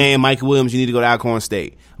I'd be saying, Mikey Williams, you need to go to Alcorn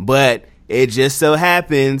State. But it just so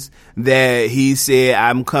happens that he said,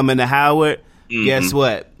 "I'm coming to Howard." Guess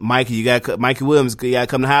what, Mikey Williams, you got to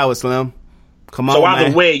come to Howard, Slim. Come on, so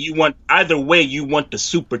either way you want the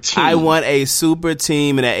super team. I want a super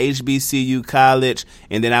team in an HBCU college,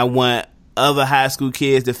 and then I want other high school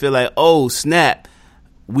kids to feel like, oh snap,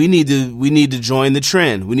 we need to join the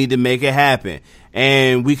trend. We need to make it happen,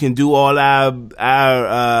 and we can do all our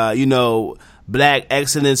Black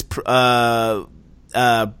excellence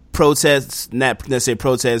protests, not necessarily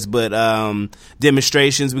protests, but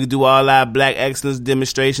demonstrations. We can do all our Black excellence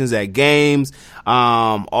demonstrations at games.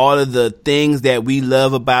 All of the things that we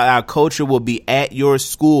love about our culture will be at your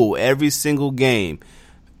school every single game.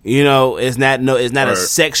 It's not a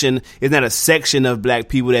section. It's not a section of Black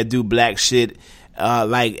people that do Black shit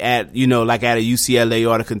like at a UCLA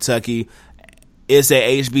or a Kentucky. It's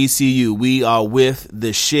a HBCU. We are with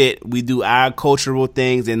the shit. We do our cultural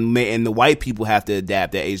things, and the white people have to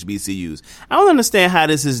adapt at HBCUs. I don't understand how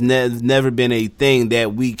this has never been a thing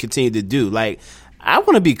that we continue to do. Like, I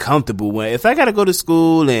want to be comfortable if I got to go to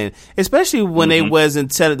school, and especially when they was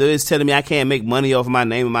telling me I can't make money off of my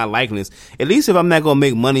name and my likeness. At least if I'm not going to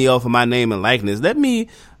make money off of my name and likeness, let me,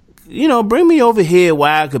 bring me over here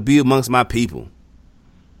where I could be amongst my people.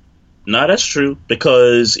 No, that's true.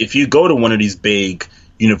 Because if you go to one of these big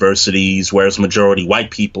universities where it's majority white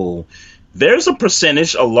people, there's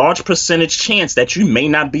a large percentage chance that you may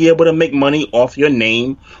not be able to make money off your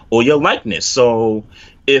name or your likeness. So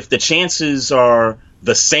if the chances are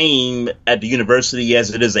the same at the university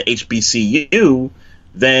as it is at HBCU,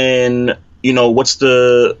 then, what's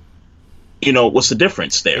the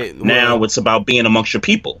difference there? Now it's about being amongst your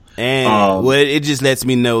people. And it just lets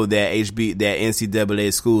me know that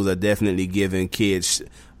NCAA schools are definitely giving kids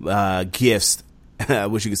gifts. I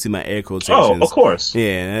wish you could see my air quotations. Oh, of course. Yeah,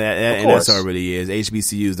 and that's all it really is.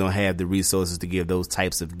 HBCUs don't have the resources to give those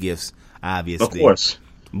types of gifts, obviously. Of course.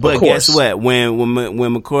 But guess what? When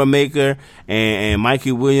McCord Maker and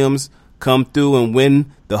Mikey Williams come through and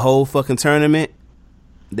win the whole fucking tournament,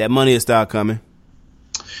 that money will start coming.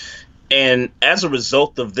 And as a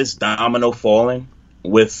result of this domino falling,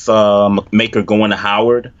 with Maker going to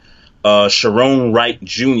Howard, Sharon Wright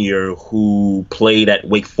Jr., who played at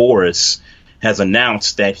Wake Forest, has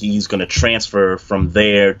announced that he's going to transfer from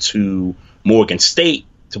there to Morgan State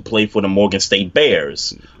to play for the Morgan State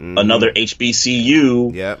Bears, another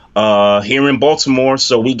HBCU here in Baltimore.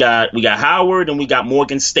 So we got Howard and we got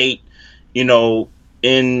Morgan State, within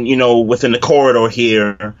the corridor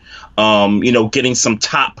here, getting some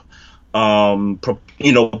top,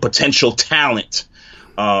 potential talent.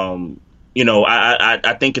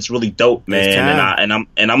 I think it's really dope, man,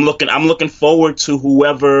 and I'm looking forward to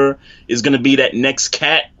whoever is going to be that next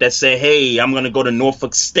cat that say, hey, I'm going to go to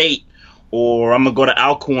Norfolk State, or I'm going to go to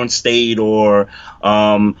Alcorn State, or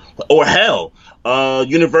hell,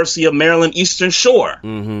 University of Maryland Eastern Shore.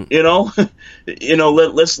 Let's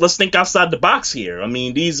think outside the box here. I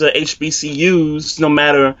mean, these are HBCUs, no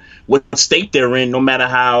matter what state they're in, no matter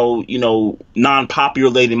how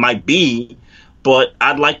non-popular they might be. But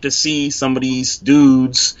I'd like to see some of these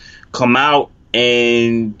dudes come out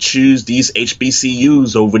and choose these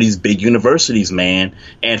HBCUs over these big universities, man.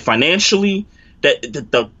 And financially,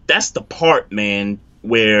 that's the part, man,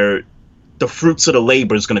 where the fruits of the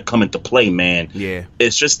labor is going to come into play, man. Yeah.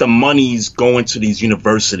 It's just the money's going to these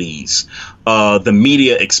universities, the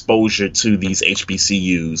media exposure to these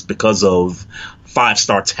HBCUs because of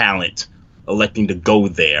 5-star talent electing to go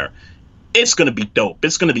there. It's going to be dope.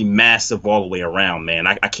 It's going to be massive all the way around, man.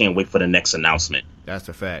 I can't wait for the next announcement. That's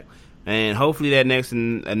a fact. And hopefully that next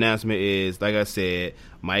announcement is, like I said,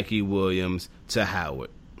 Mikey Williams to Howard.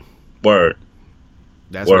 Word.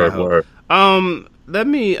 That's word. I'm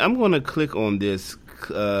going to click on this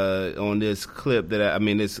clip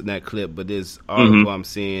this article I'm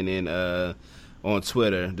seeing in on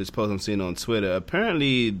Twitter. This post I'm seeing on Twitter.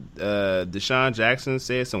 Apparently, Deshaun Jackson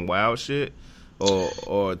said some wild shit.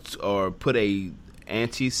 Or put a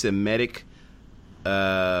anti-Semitic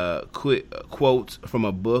quote from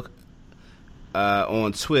a book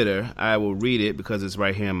on Twitter. I will read it because it's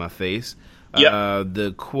right here in my face.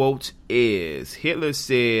 The quote is, Hitler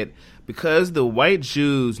said, because the white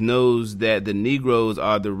Jews knows that the Negroes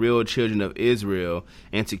are the real children of Israel,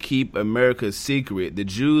 and to keep America secret, the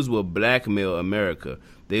Jews will blackmail America.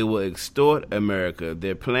 They will extort America.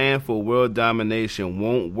 Their plan for world domination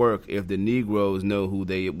won't work if the Negroes know who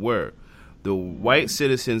they were. The white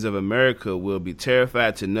citizens of America will be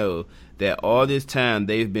terrified to know that all this time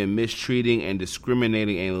they've been mistreating and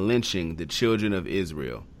discriminating and lynching the children of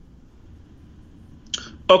Israel.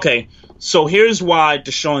 Okay, so here's why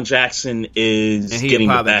Deshaun Jackson is getting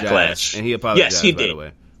the backlash. And he apologized, yes, he did. By the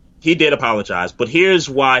way. He did apologize, but here's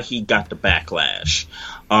why he got the backlash.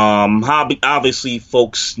 Obviously,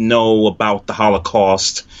 folks know about the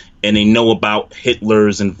Holocaust, and they know about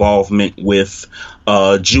Hitler's involvement with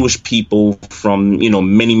Jewish people from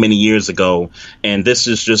many, many years ago. And this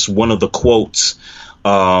is just one of the quotes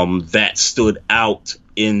that stood out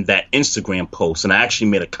in that Instagram post. And I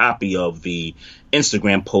actually made a copy of the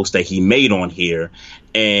Instagram post that he made on here.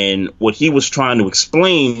 And what he was trying to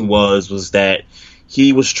explain was that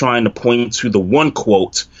he was trying to point to the one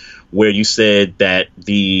quote where you said that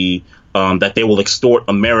that they will extort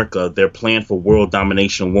America. Their plan for world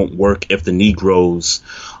domination won't work if the Negroes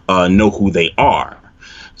know who they are.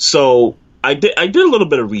 So I did a little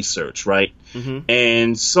bit of research, right?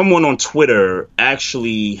 And someone on Twitter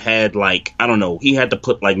actually had he had to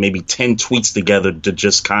put maybe 10 tweets together to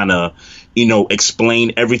just kind of,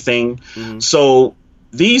 explain everything. So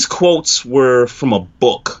these quotes were from a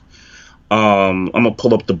book. I'm going to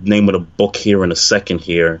pull up the name of the book here in a second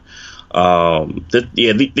here.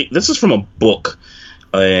 This is from a book,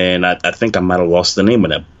 and I think I might have lost the name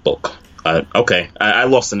of that book. I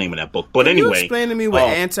lost the name of that book. But Can anyway. you explain to me what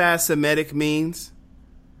anti-Semitic means?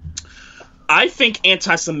 I think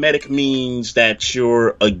anti-Semitic means that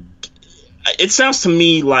it sounds to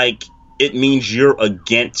me like it means you're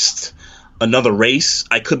against another race.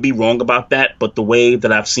 I could be wrong about that, but the way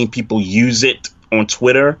that I've seen people use it on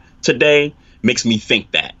Twitter today makes me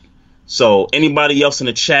think that. So anybody else in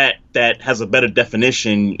the chat that has a better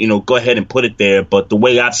definition, go ahead and put it there. But the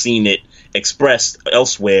way I've seen it expressed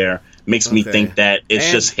elsewhere makes me think that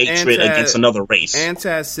it's just hatred against another race.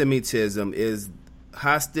 Anti-Semitism is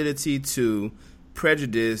hostility to,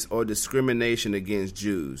 prejudice, or discrimination against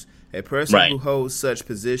Jews. A person who holds such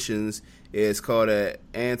positions is called an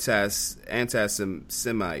anti-Semite.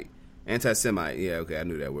 Anti-Semite. Yeah, okay, I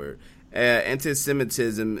knew that word.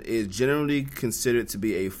 Anti-Semitism is generally considered to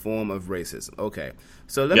be a form of racism. Okay,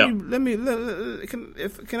 so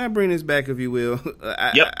can I bring this back, if you will?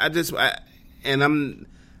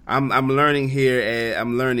 I'm learning here.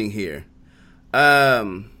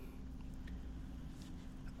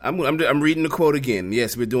 I'm reading the quote again.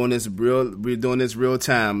 Yes, we're doing this real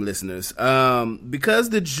time, listeners. Because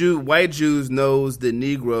white Jews knows the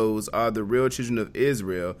Negroes are the real children of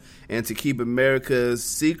Israel, and to keep America's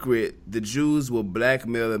secret, the Jews will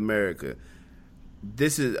blackmail America.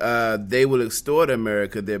 They will extort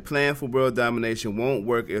America. Their plan for world domination won't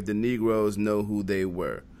work if the Negroes know who they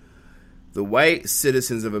were. The white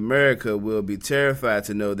citizens of America will be terrified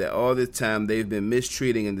to know that all this time they've been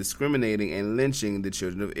mistreating and discriminating and lynching the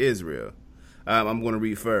children of Israel. I'm going to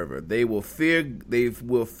read further. They will fear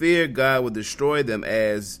God will destroy them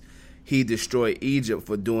as he destroyed Egypt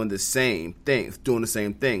for doing the same thing.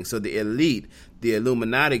 So the elite, the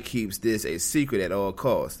Illuminati, keeps this a secret at all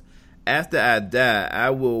costs. After I die, I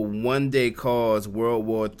will one day cause World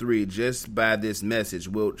War III just by this message,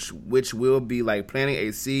 which will be like planting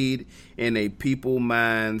a seed in a people's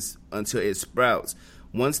minds until it sprouts.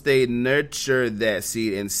 Once they nurture that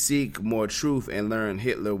seed and seek more truth and learn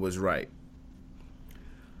Hitler was right.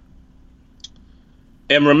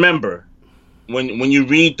 And remember, when you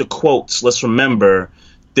read the quotes, let's remember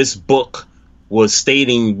this book was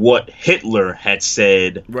stating what Hitler had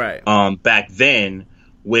said back then,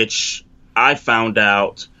 which I found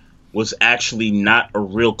out was actually not a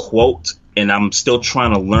real quote, and I'm still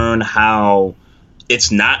trying to learn how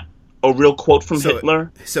it's not a real quote from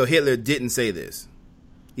Hitler. So Hitler didn't say this,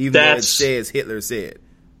 even though it says Hitler said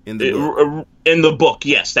in the book. In the book,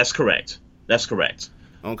 yes, that's correct. That's correct.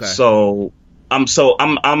 Okay. So I'm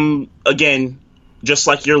again, just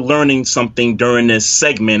like you're learning something during this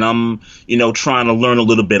segment, I'm trying to learn a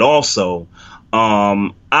little bit also.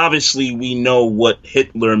 Obviously, we know what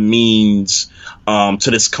Hitler means to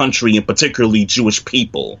this country, and particularly Jewish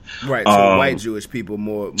people. Right, to white Jewish people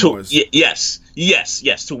more. Yes,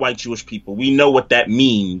 to white Jewish people. We know what that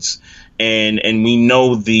means, and we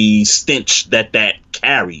know the stench that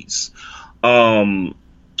carries. Deshaun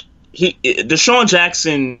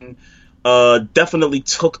Jackson definitely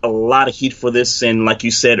took a lot of heat for this, and like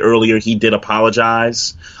you said earlier, he did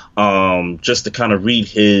apologize. Just to kind of read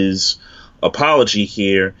his apology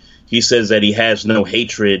here, he says that he has no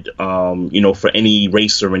hatred, for any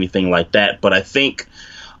race or anything like that. But I think,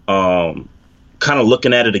 kind of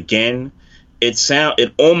looking at it again,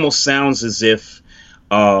 it almost sounds as if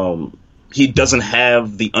he doesn't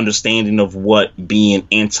have the understanding of what being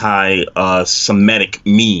anti-Semitic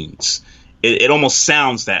means. It almost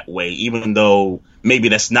sounds that way, even though maybe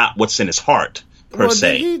that's not what's in his heart per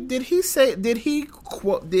se. Did he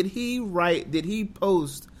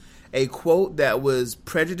post a quote that was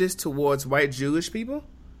prejudiced towards white Jewish people?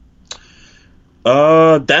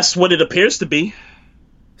 That's what it appears to be.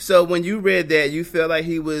 So when you read that, you felt like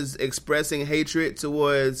he was expressing hatred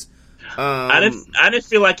towards. I didn't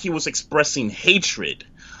feel like he was expressing hatred.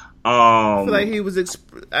 I feel like he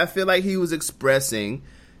was expressing.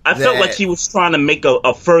 I felt like he was trying to make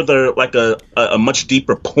a further, like a much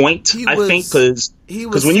deeper point. I think because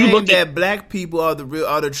when you look at black people are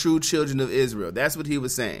the true children of Israel. That's what he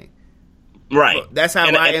was saying. Right. That's how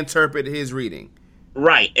I interpret his reading.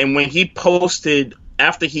 Right. And when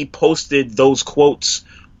after he posted those quotes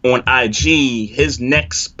on IG, his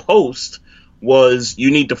next post was,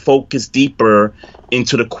 you need to focus deeper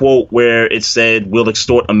into the quote where it said, we'll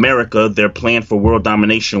extort America. Their plan for world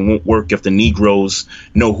domination won't work if the Negroes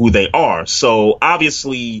know who they are. So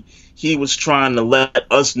obviously he was trying to let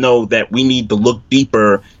us know that we need to look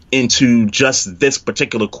deeper into just this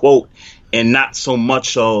particular quote and not so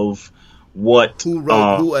much of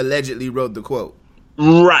who allegedly wrote the quote.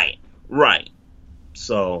 Right.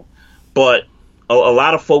 So, but a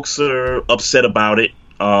lot of folks are upset about it,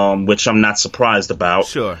 which I'm not surprised about.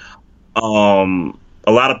 Sure.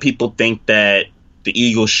 A lot of people think that the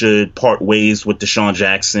Eagles should part ways with Deshaun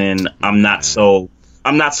Jackson. I'm not so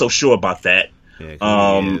sure about that.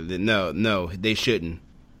 No, they shouldn't.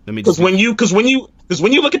 Because when you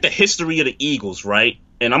look at the history of the Eagles, right?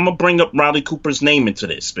 And I'm gonna bring up Riley Cooper's name into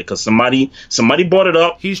this because somebody brought it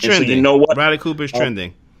up. He's trending. So you know what? Riley Cooper's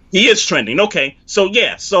trending. He is trending. Okay. So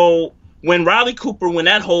when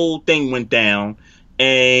that whole thing went down,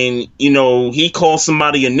 and he called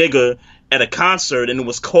somebody a nigger at a concert, and it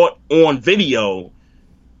was caught on video.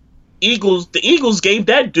 The Eagles gave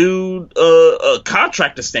that dude a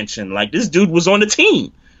contract extension. Like, this dude was on the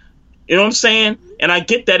team. You know what I'm saying? And I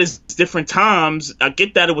get that it's different times. I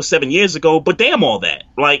get that it was 7 years ago, but damn all that.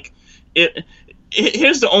 Like,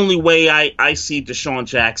 here's the only way I see Deshaun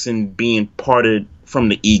Jackson being parted from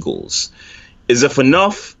the Eagles is if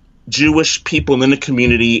enough Jewish people in the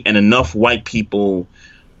community and enough white people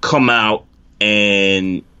come out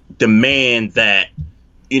and demand that,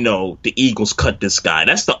 the Eagles cut this guy.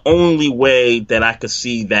 That's the only way that I could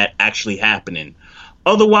see that actually happening.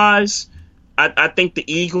 Otherwise, I think the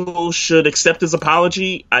Eagles should accept his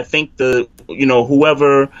apology. I think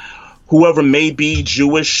whoever may be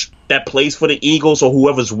Jewish that plays for the Eagles or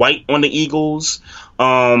whoever's white on the Eagles,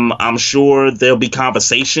 I'm sure there'll be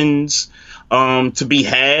conversations to be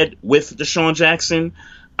had with Deshaun Jackson.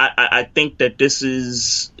 I think that this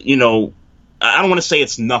is, I don't want to say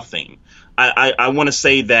it's nothing. I want to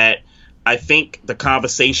say that I think the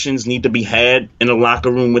conversations need to be had in the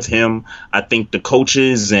locker room with him. I think the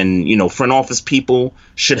coaches and, front office people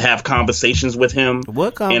should have conversations with him.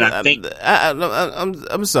 And I think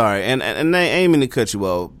I'm sorry, and I ain't mean to cut you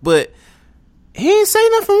off, but he ain't say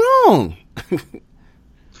nothing wrong.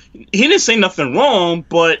 He didn't say nothing wrong,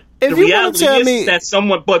 but the reality is that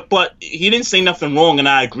someone, but he didn't say nothing wrong, and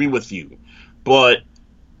I agree with you. But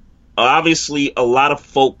obviously, a lot of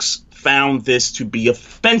folks found this to be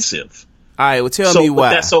offensive. All right, well, tell me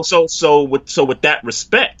why. With that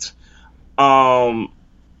respect, I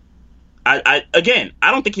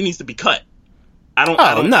don't think he needs to be cut.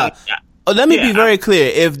 Let me be very clear.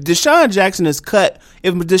 If Deshaun Jackson is cut,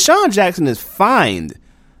 if Deshaun Jackson is fined,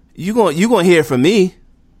 you gonna hear from me.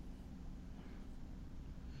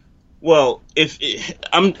 Well,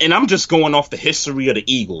 I'm just going off the history of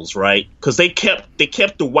the Eagles, right? Because they kept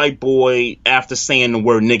the white boy after saying the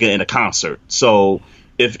word nigga in a concert. So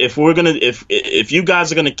if you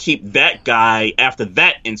guys are gonna keep that guy after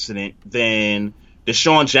that incident, then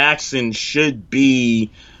Deshaun Jackson should be,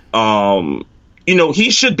 he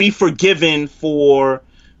should be forgiven for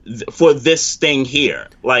this thing here.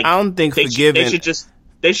 Like, I don't think forgiven.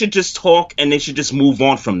 They should just talk and they should just move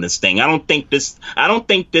on from this thing. I don't think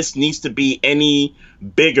this needs to be any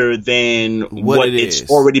bigger than what it's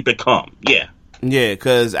already become. Yeah. Yeah,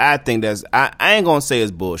 because I think I ain't gonna say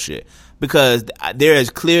it's bullshit, because there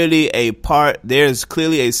is clearly a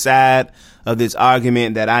side of this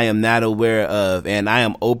argument that I am not aware of, and I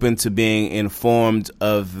am open to being informed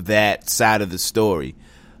of that side of the story.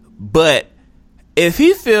 But if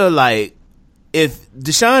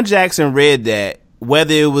Deshaun Jackson read that,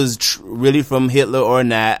 whether it was really from Hitler or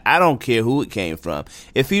not, I don't care who it came from.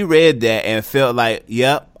 If he read that and felt like,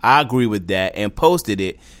 yep, I agree with that, and posted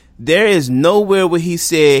it, there is nowhere where he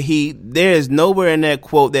said there is nowhere in that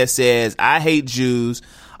quote that says, I hate Jews.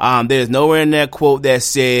 There's nowhere in that quote that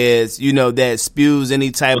says, that spews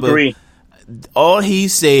any type Agree. of. All he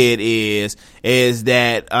said is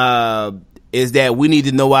that we need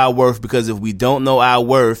to know our worth, because if we don't know our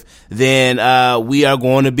worth, then we are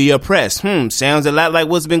going to be oppressed. Sounds a lot like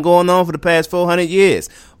what's been going on for the past 400 years.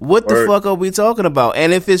 What the fuck are we talking about?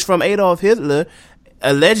 And if it's from Adolf Hitler,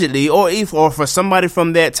 allegedly, or for somebody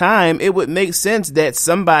from that time, it would make sense that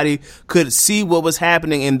somebody could see what was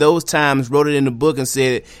happening in those times, wrote it in the book, and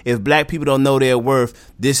said, if black people don't know their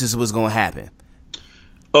worth, this is what's going to happen.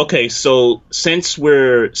 Okay, so since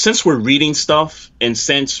we're reading stuff and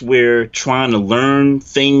since we're trying to learn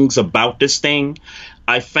things about this thing,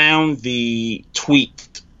 I found the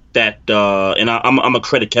tweet that and I'm gonna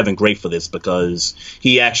credit Kevin Gray for this, because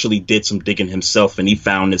he actually did some digging himself and he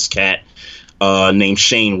found this cat named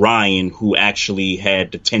Shane Ryan, who actually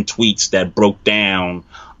had the 10 tweets that broke down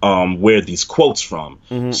where these quotes from.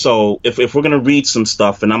 Mm-hmm. So if we're gonna read some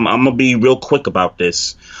stuff, and I'm gonna be real quick about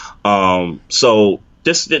this, so.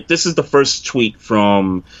 This is the first tweet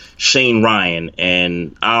from Shane Ryan,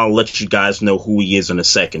 and I'll let you guys know who he is in a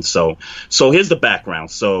second. So here's the background.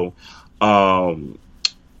 So Deshaun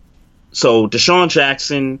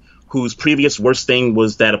Jackson, whose previous worst thing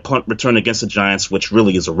was that a punt return against the Giants, which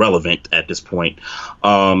really is irrelevant at this point.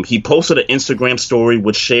 He posted an Instagram story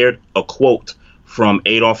which shared a quote from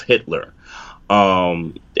Adolf Hitler.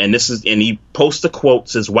 And he posts a quote,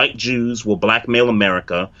 says, "White Jews will blackmail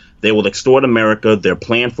America. They will extort America. Their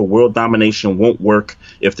plan for world domination won't work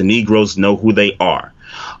if the Negroes know who they are."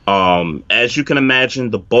 As you can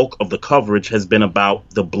imagine, the bulk of the coverage has been about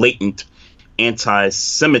the blatant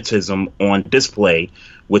anti-Semitism on display,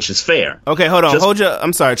 which is fair. Okay, hold on.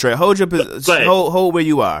 I'm sorry, Trey. Hold where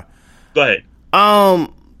you are. Go ahead.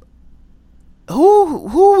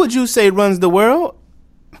 Who would you say runs the world?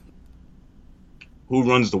 Who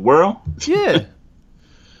runs the world? Yeah.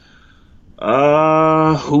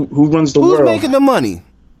 Who runs the world? Who's making the money?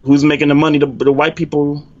 Who's making the money? The white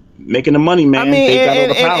people making the money, man. I mean, they got all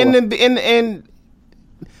the power.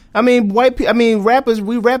 Rappers.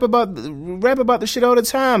 We rap about the shit all the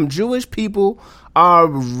time. Jewish people are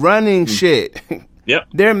running shit. Yep.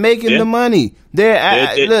 They're making the money.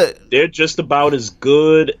 They're just about as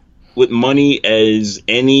good with money as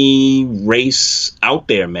any race out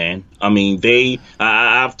there, man. I mean,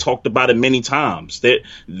 I've talked about it many times.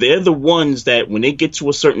 They're the ones that when they get to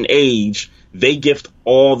a certain age, they gift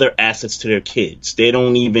all their assets to their kids. They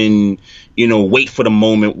don't even, wait for the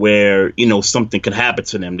moment where, something could happen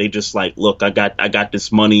to them. They just like, look, I got this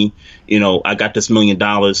money, I got this $1 million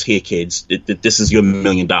here, kids. This is your $1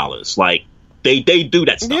 million. Like they do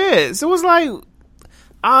that stuff. Yeah. So it's like,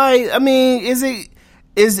 I mean, is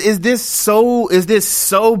this so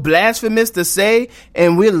blasphemous to say?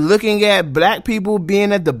 And we're looking at black people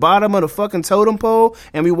being at the bottom of the fucking totem pole,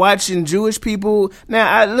 and we watching Jewish people.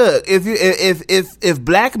 Now, if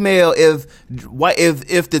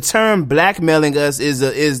the term blackmailing us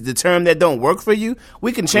is the term that don't work for you,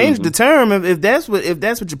 we can change the term if that's what your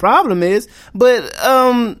problem is. But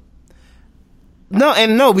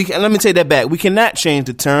let me take that back. We cannot change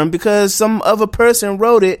the term because some other person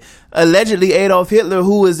wrote it, allegedly Adolf Hitler,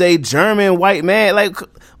 who is a German white man.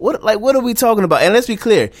 What are we talking about? And let's be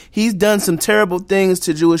clear. He's done some terrible things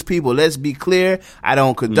to Jewish people. Let's be clear. I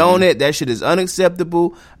don't condone it. That shit is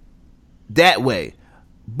unacceptable that way.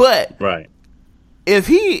 But right. If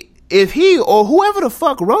he or whoever the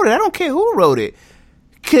fuck wrote it, I don't care who wrote it,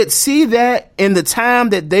 could see that in the time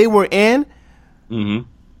that they were in,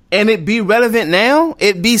 and it be relevant now,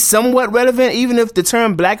 it be somewhat relevant, even if the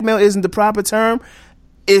term blackmail isn't the proper term.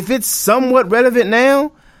 If it's somewhat relevant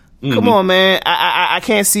now, come on, man. I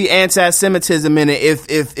can't see anti-Semitism in it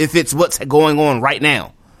if it's what's going on right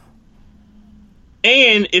now.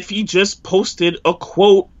 And if he just posted a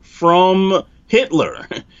quote from Hitler,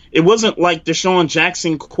 it wasn't like Deshaun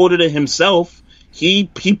Jackson quoted it himself. He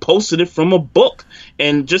posted it from a book.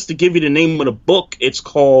 And just to give you the name of the book, it's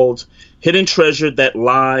called Hidden Treasure That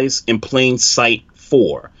Lies in Plain Sight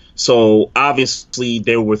 4. So obviously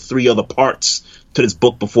there were 3 other parts to this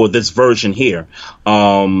book before this version here.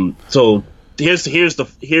 So here's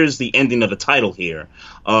the ending of the title here.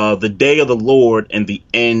 The Day of the Lord and the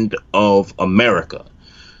End of America.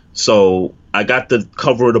 So I got the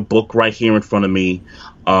cover of the book right here in front of me.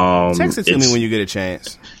 Text it to me when you get a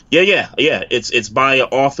chance. Yeah. It's by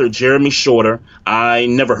author Jeremy Shorter. I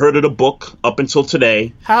never heard of the book up until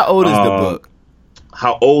today. How old is the book?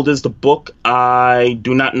 How old is the book? I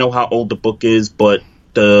do not know how old the book is, but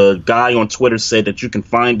the guy on Twitter said that you can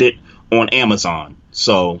find it on Amazon.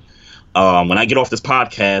 So when I get off this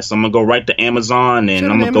podcast, I'm going to go right to Amazon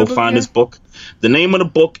and I'm going to go find this book. The name of the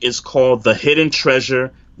book is called The Hidden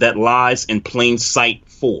Treasure That Lies in Plain Sight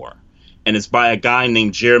 4. And it's by a guy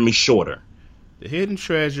named Jeremy Shorter. The Hidden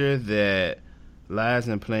Treasure That Lies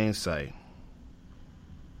in Plain Sight.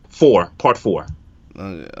 4, part 4.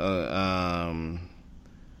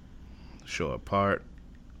 Sure, part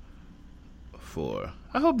 4.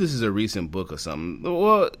 I hope this is a recent book or something.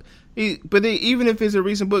 Well, even if it's a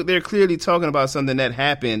recent book, they're clearly talking about something that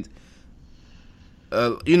happened.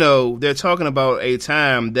 They're talking about a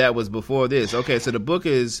time that was before this. Okay, so the book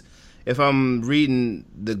is, if I'm reading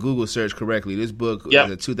the Google search correctly, this book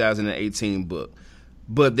is a 2018 book.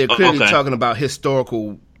 But they're clearly talking about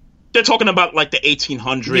historical. They're talking about like the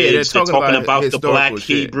 1800s. Yeah, they're talking about the Black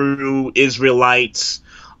Hebrew Israelites,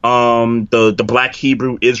 the Black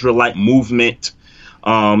Hebrew Israelite movement.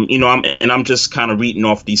 I'm just kind of reading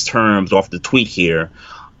off these terms off the tweet here.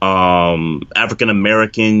 African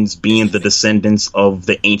Americans being the descendants of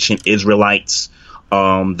the ancient Israelites,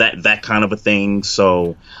 that kind of a thing.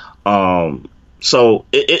 So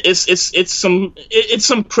it's some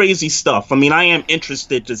crazy stuff. I mean, I am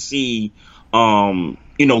interested to see,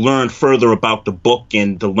 learn further about the book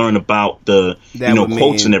and to learn about the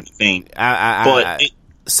quotes and everything.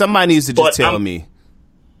 Somebody needs to just tell me.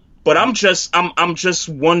 But I'm just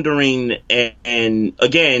wondering, and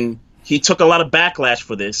again, he took a lot of backlash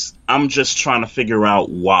for this. I'm just trying to figure out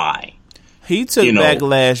why. He took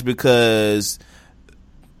backlash because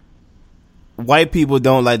white people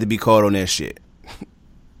don't like to be called on their shit.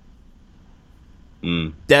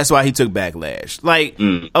 That's why he took backlash. Like,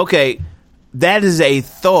 okay, that is a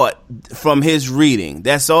thought from his reading.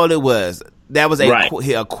 That's all it was. That was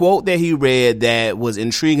a quote that he read that was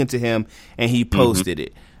intriguing to him, and he posted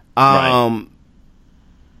it. Tell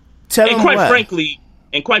him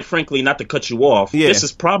quite frankly, not to cut you off, this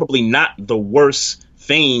is probably not the worst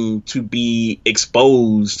thing to be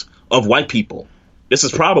exposed of white people. This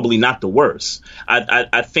is probably not the worst.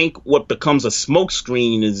 I think what becomes a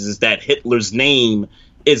smokescreen is that Hitler's name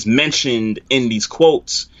is mentioned in these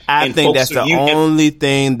quotes. I think that's the only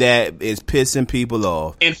thing that is pissing people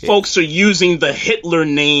off. And folks are using the Hitler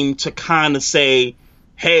name to kind of say,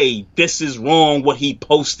 hey, this is wrong what he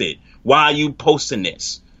posted. Why are you posting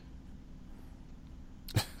this?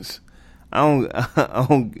 I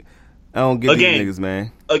don't get these niggas,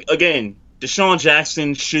 man. Again, Deshaun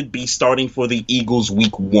Jackson should be starting for the Eagles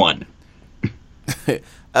week 1.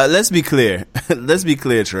 Let's be clear. Let's be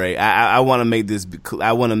clear, Trey. I want to make this.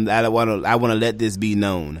 I want to let this be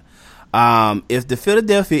known. If the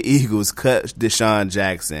Philadelphia Eagles cut Deshaun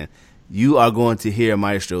Jackson, you are going to hear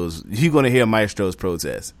Maestro's. You're going to hear Maestro's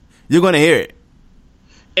protest. You're going to hear it.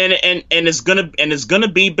 And it's gonna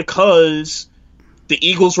be because the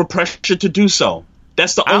Eagles were pressured to do so.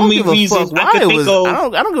 That's the only reason I could think of.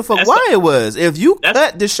 I don't give a fuck why it was. If you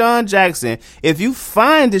cut Deshaun Jackson, if you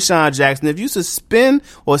fine Deshaun Jackson, if you suspend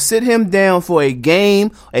or sit him down for a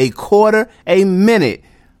game, a quarter, a minute,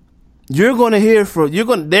 you're going to hear from me. You're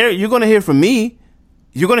going to hear from me.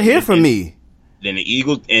 Then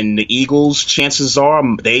the Eagles, chances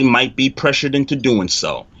are they might be pressured into doing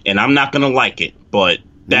so, and I'm not going to like it, but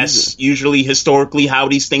that's usually historically how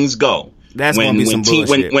these things go. That's gonna be some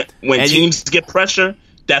bullshit. When teams get pressure,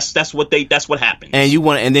 that's what happens. And you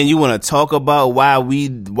want to talk about why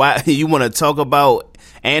you want to talk about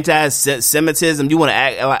anti-Semitism. You want to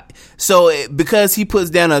act like, so because he puts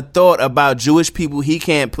down a thought about Jewish people, he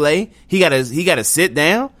can't play. He gotta sit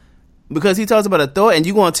down because he talks about a thought, and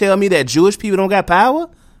you gonna tell me that Jewish people don't got power?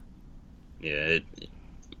 Yeah,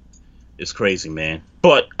 it's crazy, man.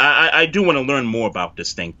 But I do want to learn more about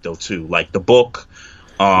this thing though too, like the book.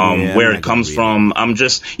 Where it comes from. I'm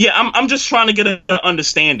just trying to get an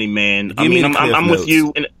understanding, man. I'm with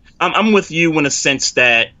you, and I'm with you in a sense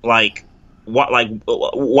that why?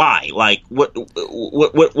 Like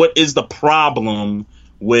what is the problem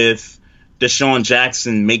with Deshaun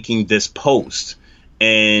Jackson making this post?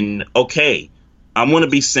 And okay, I want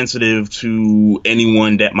to be sensitive to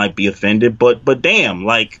anyone that might be offended, but damn,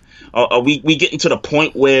 like, are we getting to the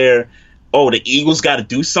point where, oh, the Eagles got to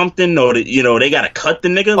do something, or they got to cut the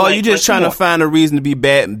nigga? Oh, you just trying to find a reason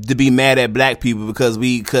to be mad at black people because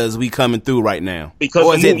we coming through right now?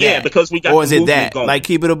 Because we got. Or is it that? Going. Like,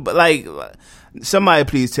 keep it like. Somebody,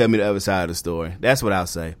 please tell me the other side of the story. That's what I'll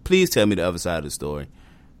say. Please tell me the other side of the story.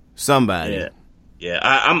 Somebody. Yeah.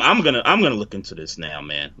 I'm gonna look into this now,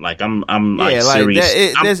 man. Like I'm serious.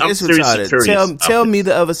 It's seriously curious. Tell me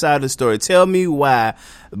the other side of the story. Tell me why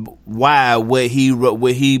what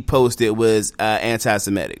he posted was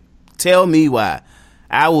anti-Semitic. Tell me why.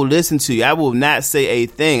 I will listen to you. I will not say a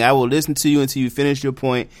thing. I will listen to you until you finish your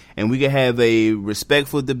point, and we can have a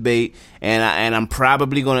respectful debate. And I'm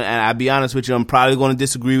probably gonna. And I'll be honest with you, I'm probably gonna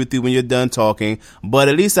disagree with you when you're done talking. But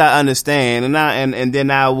at least I understand, and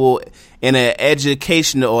then I will, in an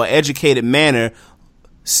educational or educated manner,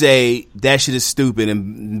 say that shit is stupid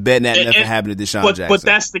and bet that nothing happened to Deshaun Jackson. But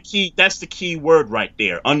that's the key. That's the key word right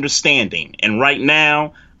there. Understanding. And right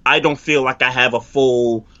now, I don't feel like I have a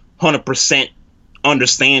full 100%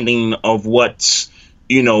 understanding of what's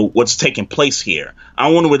taking place here.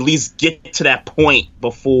 I want to at least get to that point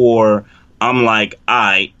before I'm like,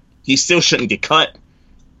 he still shouldn't get cut.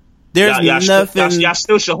 There's nothing. Y'all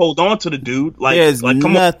still should hold on to the dude. There's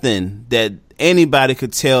nothing that anybody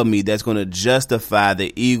could tell me that's going to justify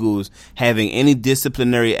the Eagles having any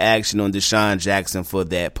disciplinary action on Deshaun Jackson for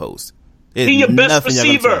that post. He's your best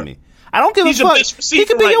receiver. I don't give a fuck. He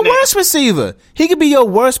could be your worst receiver. He could be your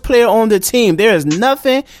worst player on the team. There is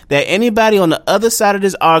nothing that anybody on the other side of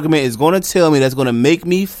this argument is going to tell me that's going to make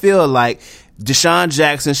me feel like Deshaun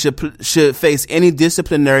Jackson should face any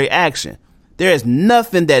disciplinary action. There is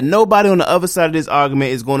nothing that nobody on the other side of this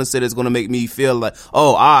argument is going to say that's going to make me feel like,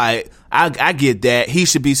 oh, all right, I get that. He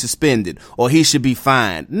should be suspended or he should be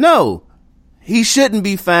fined. No. He shouldn't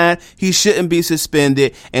be fined. He shouldn't be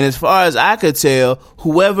suspended. And as far as I could tell,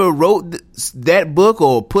 whoever wrote that book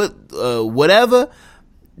or put whatever,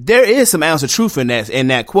 there is some ounce of truth in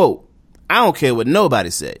that quote. I don't care what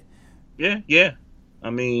nobody said. Yeah. I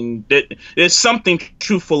mean, there's something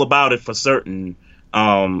truthful about it for certain.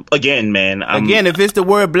 Again, man. If it's the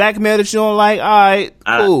word blackmail that you don't like, all right,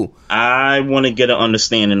 cool. I want to get an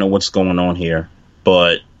understanding of what's going on here.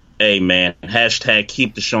 But, hey, man, hashtag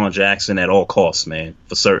keep Deshaun Jackson at all costs, man,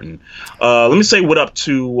 for certain. Let me say what up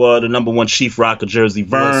to the number one Chief Rock of Jersey,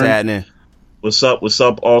 Vern. What's happening? What's up?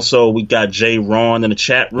 Also, we got Jay Ron in the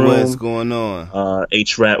chat room. What's going on?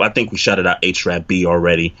 H-Rap. I think we shouted out H-Rap B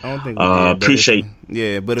already. I don't think we did. Appreciate.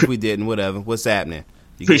 But if we didn't, whatever. What's happening?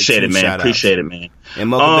 Appreciate it, man. Appreciate it, man. And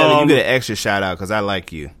Mocha Belly, you get an extra shout out because I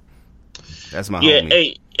like you. That's my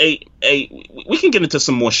homie. Hey, we can get into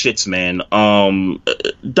some more shits, man.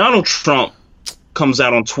 Donald Trump comes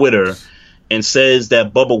out on Twitter and says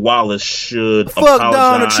that Bubba Wallace should apologize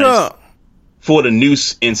Donald Trump for the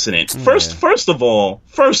noose incident. Yeah. First of all,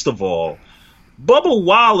 Bubba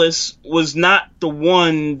Wallace was not the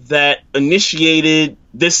one that initiated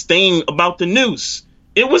this thing about the noose.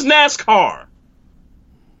 It was NASCAR.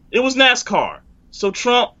 So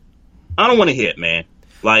Trump, I don't want to hear it, man.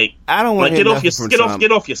 Like, I don't want to get off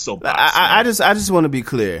your soapbox. I just want to be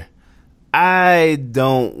clear. I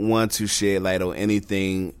don't want to shed light on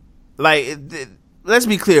anything. Like, let's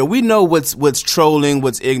be clear. We know what's trolling,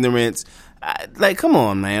 what's ignorance. Like, come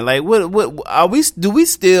on, man. Like, what are we? Do we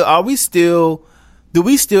still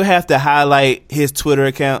have to highlight his Twitter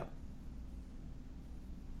account?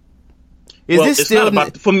 It's not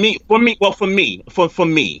about for me. Sure.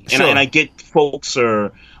 And I get folks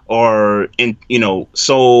are in,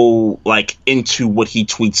 so like into what he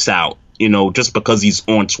tweets out, just because he's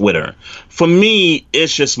on Twitter. For me,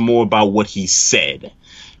 it's just more about what he said,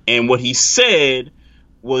 and what he said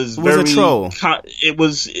was a troll. It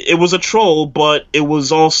was a troll, but it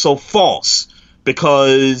was also false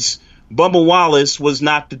because Bubba Wallace was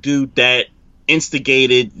not the dude that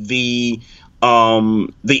instigated the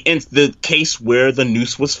case where the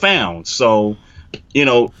noose was found. So,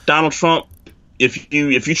 Donald Trump, if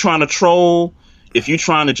you're trying to troll, if you're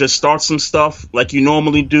trying to just start some stuff like you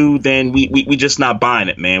normally do, then we just not buying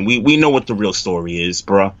it, man. We know what the real story is,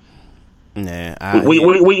 bruh. Nah, we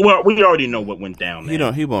already know what went down,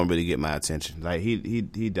 man. He won't really get my attention. Like he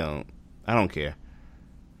don't. I don't care.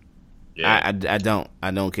 Yeah. I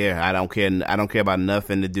don't care. I don't care about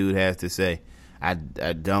nothing the dude has to say. I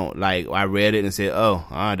don't. Like, I read it and said, oh,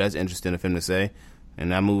 all right, that's interesting of him to say,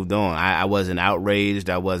 and I moved on. I wasn't outraged.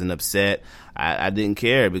 I wasn't upset. I didn't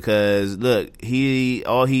care because, look,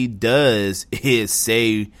 all he does is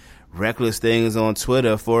say reckless things on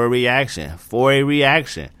Twitter for a reaction.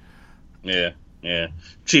 Yeah.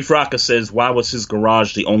 Chief Rocker says, why was his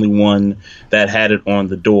garage the only one that had it on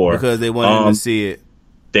the door? Because they wanted him to see it.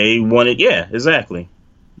 They wanted, yeah, exactly.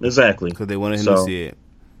 Because they wanted him to see it.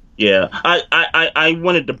 Yeah, I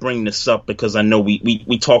wanted to bring this up because I know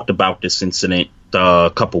we talked about this incident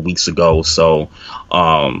a couple weeks ago. So,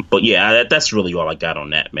 but yeah, that's really all I got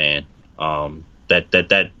on that, man.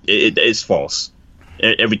 That it is false.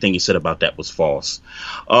 Everything you said about that was false.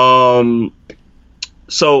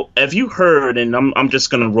 So have you heard? And I'm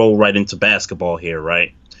just gonna roll right into basketball here,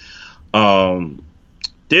 right?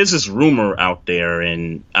 There's this rumor out there,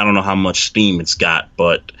 and I don't know how much steam it's got,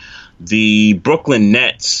 but the Brooklyn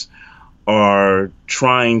Nets are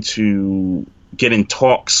trying to get in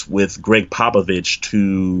talks with Greg Popovich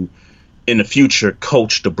to, in the future,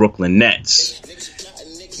 coach the Brooklyn Nets.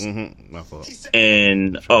 Mm-hmm. My fault.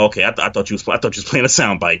 And okay, I thought you was playing a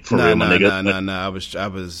soundbite for real, my nigga. No. I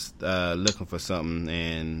was looking for something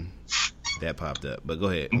and that popped up. But go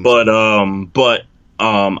ahead. But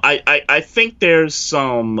I think there's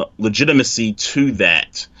some legitimacy to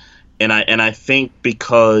that. And I think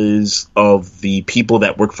because of the people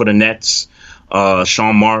that work for the Nets,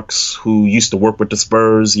 Sean Marks, who used to work with the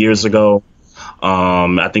Spurs years ago,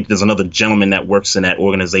 I think there's another gentleman that works in that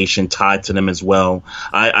organization tied to them as well.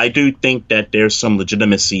 I do think that there's some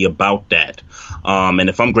legitimacy about that. And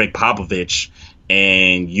if I'm Greg Popovich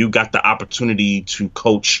and you got the opportunity to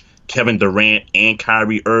coach Kevin Durant and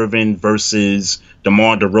Kyrie Irving versus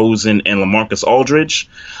DeMar DeRozan and LaMarcus Aldridge,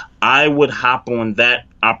 I would hop on that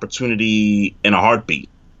opportunity in a heartbeat.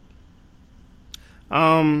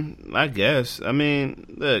 I guess. I mean,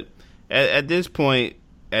 look, at this point,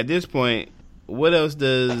 what else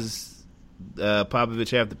does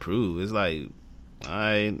Popovich have to prove? It's like,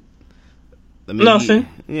 nothing.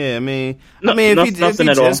 If he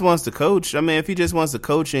just wants to coach, if he just wants to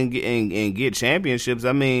coach and get championships,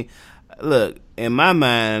 look, in my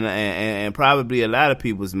mind, and probably a lot of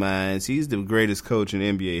people's minds, he's the greatest coach in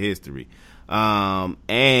NBA history. And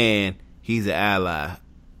he's an ally.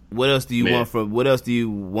 What else do you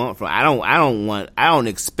want from? I don't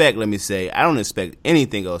expect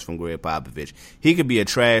anything else from Greg Popovich. He could be a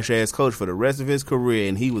trash ass coach for the rest of his career,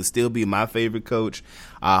 and he would still be my favorite coach.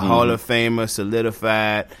 Hall of Famer,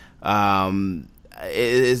 solidified.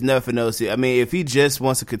 It's nothing else. I mean, if he just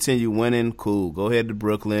wants to continue winning, cool. Go ahead to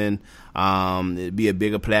Brooklyn. It'd be a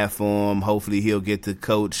bigger platform. Hopefully, he'll get to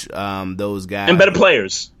coach those guys and better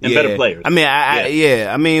players. I mean,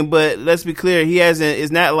 I mean, but let's be clear. He hasn't.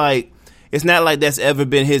 It's not like that's ever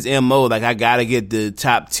been his MO. Like, I gotta get the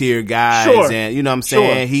top tier guys, and you know what I'm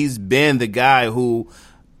saying. Sure. He's been the guy who,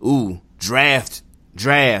 draft,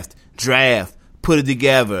 put it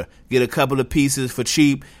together, get a couple of pieces for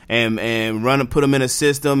cheap, and put them in a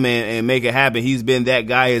system and make it happen. He's been that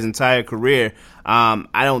guy his entire career.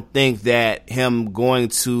 I don't think that him going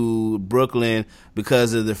to Brooklyn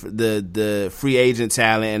because of the free agent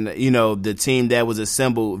talent and, you know, the team that was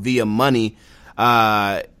assembled via money,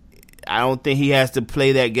 I don't think he has to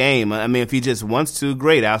play that game. I mean, if he just wants to,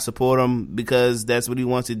 great. I'll support him because that's what he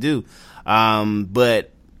wants to do. But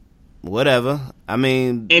whatever. I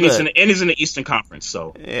mean, and he's in the Eastern Conference,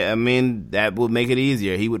 so yeah. I mean, that would make it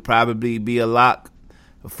easier. He would probably be a lock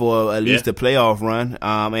for at least a playoff run.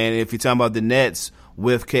 And if you're talking about the Nets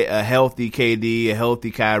with a healthy KD, a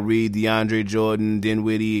healthy Kyrie, DeAndre Jordan,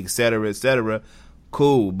 Dinwiddie, et cetera,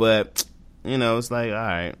 cool. But you know, it's like,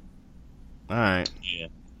 all right.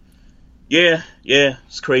 Yeah,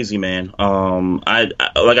 it's crazy, man. I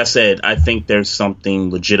like I said, I think there's something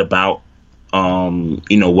legit about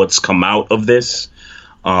what's come out of this.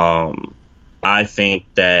 I think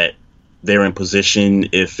that they're in position,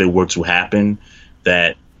 if it were to happen,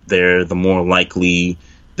 that they're the more likely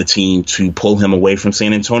the team to pull him away from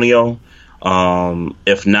San Antonio.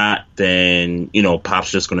 If not, then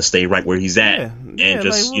Pop's just going to stay right where he's at and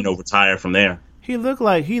just retire from there. He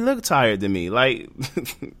looked tired to me. Like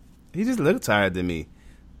he just looked tired to me.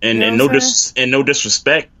 And no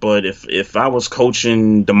disrespect, but if I was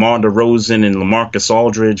coaching DeMar DeRozan and LaMarcus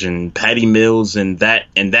Aldridge and Patty Mills and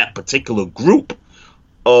that particular group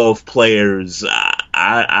of players,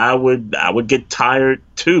 I would get tired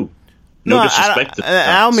too. No disrespect.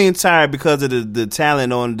 I don't mean tired because of the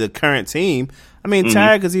talent on the current team. I mean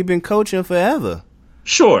tired because he's been coaching forever.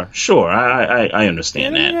 Sure. I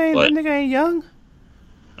understand that. That nigga ain't young.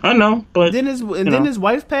 I know, but then his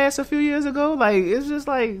wife passed a few years ago. Like, it's just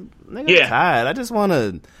like, nigga, I'm tired. I just want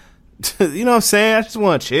to, you know what I'm saying? I just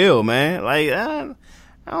want to chill, man. Like, I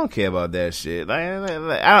don't care about that shit. I'm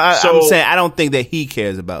saying I don't think that he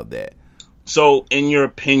cares about that. So, in your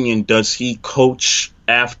opinion, does he coach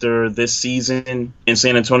after this season in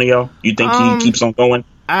San Antonio? You think he keeps on going?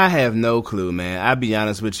 I have no clue, man. I'll be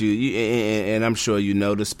honest with you, and I'm sure you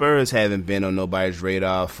know, the Spurs haven't been on nobody's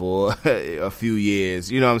radar for a few years.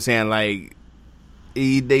 You know what I'm saying? Like,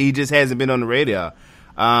 he just hasn't been on the radar.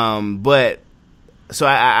 But so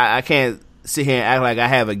I can't sit here and act like I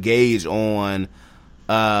have a gauge on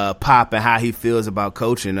Pop and how he feels about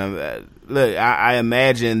coaching. Look, I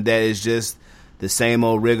imagine that it's just the same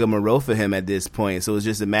old rigmarole for him at this point. So it's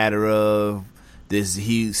just a matter of, does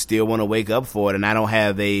he still want to wake up for it? And I don't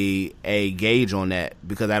have a gauge on that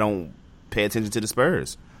because I don't pay attention to the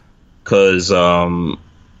Spurs. Because, they're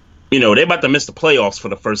about to miss the playoffs for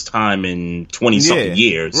the first time in 20-something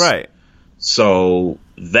years. Right. So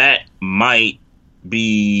that might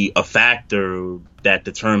be a factor that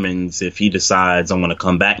determines if he decides I'm going to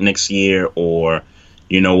come back next year, or,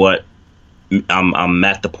 you know what, I'm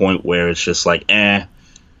at the point where it's just like, I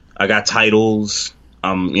got titles.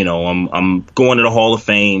 I'm going to the Hall of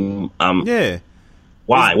Fame.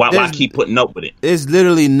 Why keep putting up with it? There's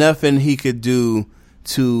literally nothing he could do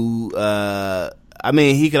to. I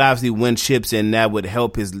mean, he could obviously win chips, and that would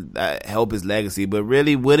help his legacy. But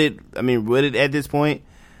really, would it? I mean, would it at this point?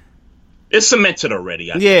 It's cemented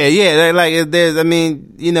already. Yeah. Like there's. I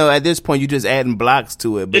mean, at this point, you're just adding blocks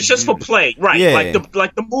to it. But it's just for play, right? Yeah.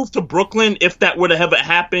 Like the move to Brooklyn. If that were to ever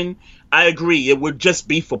happen, I agree. It would just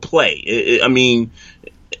be for play. I mean,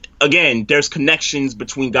 again, there's connections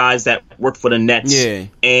between guys that work for the Nets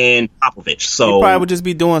and Popovich. So he probably would just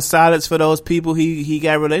be doing solids for those people he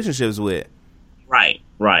got relationships with. Right.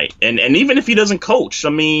 And even if he doesn't coach, I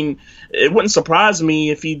mean, it wouldn't surprise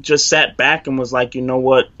me if he just sat back and was like, you know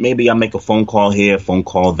what, maybe I'll make a phone call here, phone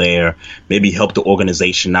call there, maybe help the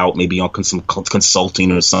organization out, maybe on some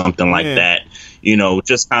consulting or something like that.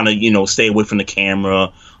 Just kind of, stay away from the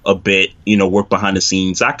camera a bit, work behind the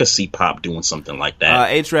scenes. I could see Pop doing something like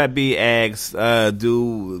that. H-Rap B asks,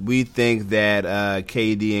 do we think that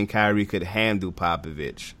KD and Kyrie could handle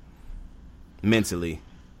Popovich mentally?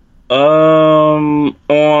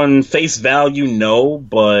 On face value, no,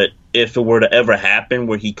 but if it were to ever happen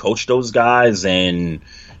where he coached those guys and,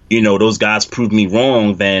 you know, those guys prove me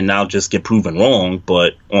wrong, then I'll just get proven wrong.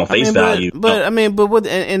 But on face value.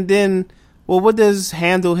 What does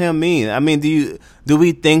handle him mean? I mean, do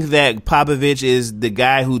we think that Popovich is the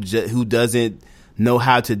guy who doesn't know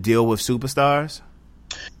how to deal with superstars?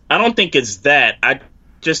 I don't think it's that. I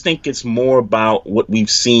just think it's more about what we've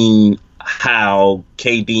seen, how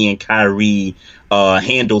KD and Kyrie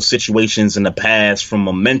handle situations in the past from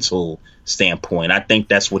a mental standpoint. I think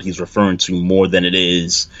that's what he's referring to more than it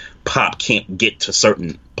is Pop can't get to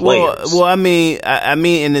certain players. Well, I mean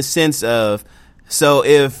in the sense of, so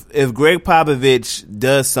if Greg Popovich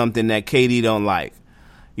does something that KD don't like,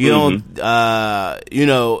 you don't, you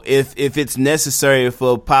know, if it's necessary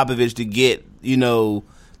for Popovich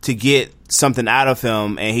to get something out of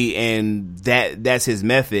him, and that's his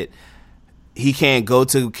method, he can't go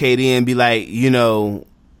to KD and be like, you know,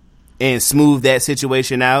 and smooth that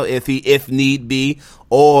situation out if need be,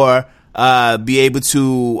 or be able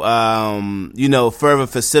to you know, further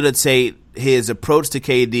facilitate his approach to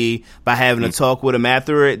KD by having a talk with him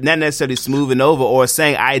after it, not necessarily smoothing over or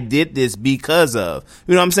saying I did this because of,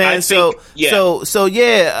 you know what I'm saying?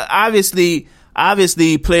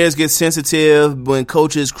 Obviously players get sensitive when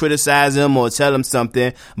coaches criticize them or tell them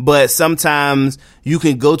something, but sometimes you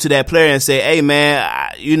can go to that player and say, hey man,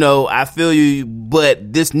 I feel you,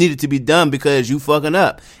 but this needed to be done because you fucking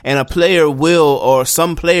up. And a player will, or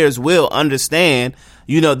some players will understand.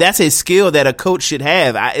 You know, that's a skill that a coach should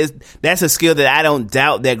have. That's a skill that I don't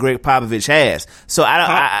doubt that Greg Popovich has. So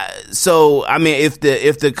I mean, if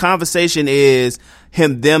the conversation is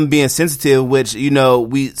them being sensitive, which, you know,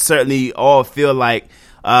 we certainly all feel like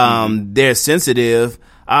they're sensitive.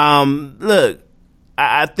 Look,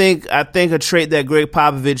 I think a trait that Greg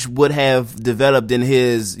Popovich would have developed in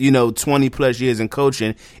his, you know, 20 plus years in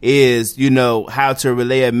coaching is, you know, how to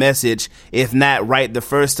relay a message, if not right the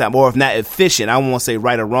first time, or if not efficient. I won't say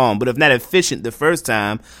right or wrong, but if not efficient the first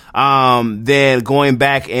time, then going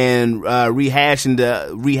back and rehashing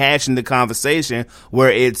the conversation where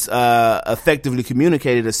it's effectively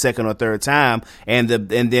communicated a second or third time, and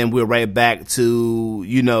then we're right back to,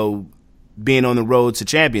 you know, being on the road to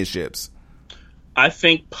championships. I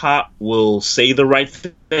think Pop will say the right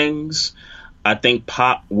things. I think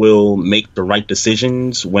Pop will make the right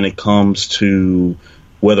decisions when it comes to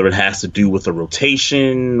whether it has to do with a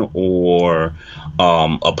rotation or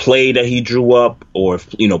a play that he drew up, or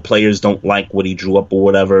if, you know, players don't like what he drew up or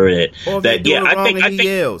whatever. I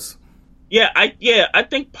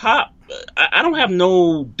think Pop. I don't have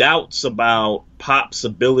no doubts about Pop's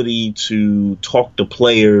ability to talk to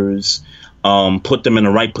players, put them in the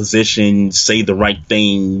right position, say the right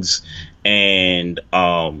things, and,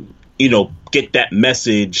 you know, get that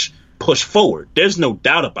message pushed forward. There's no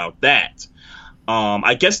doubt about that.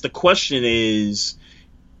 I guess the question is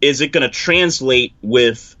it going to translate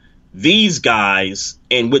with these guys?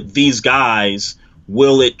 And with these guys,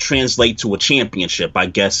 will it translate to a championship? I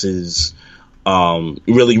guess is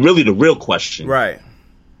really the real question. Right.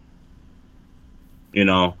 You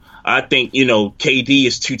know, I think, you know, KD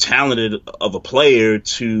is too talented of a player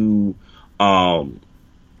to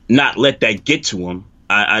not let that get to him.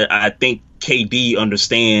 I think KD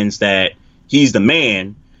understands that he's the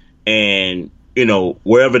man, and, you know,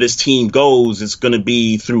 wherever this team goes, it's going to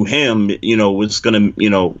be through him. You know, it's going to, you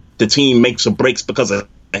know, the team makes or breaks because of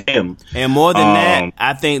him. And more than that,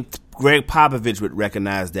 I think Greg Popovich would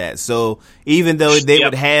recognize that. So even though they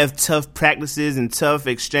would have tough practices and tough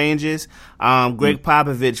exchanges, Greg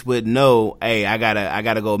Popovich would know, hey, I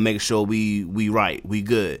gotta go make sure we right, we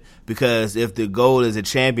good. Because if the goal is a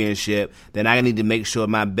championship, then I need to make sure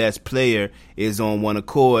my best player is on one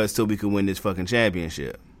accord so we can win this fucking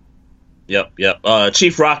championship. Yep.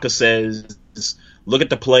 Chief Rocker says, look at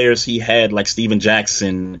the players he had, like Steven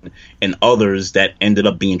Jackson and others that ended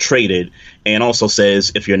up being traded. And also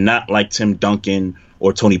says, if you're not like Tim Duncan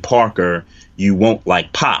or Tony Parker, you won't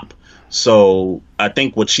like Pop. So I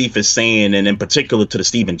think what Chief is saying, and in particular to the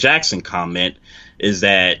Steven Jackson comment, is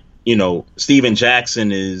that, you know, Steven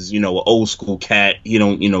Jackson is, you know, an old school cat. He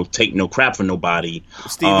don't, you know, take no crap from nobody.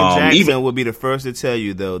 Steven Jackson would be the first to tell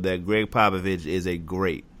you, though, that Greg Popovich is a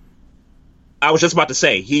great. I was just about to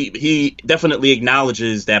say, he definitely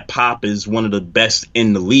acknowledges that Pop is one of the best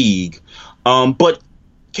in the league. But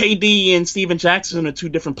KD and Steven Jackson are two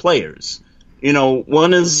different players. You know,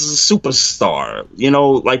 one is a superstar, you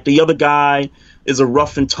know, like the other guy is a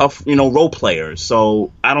rough and tough, you know, role player.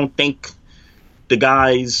 So I don't think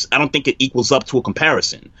it equals up to a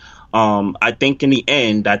comparison. I think in the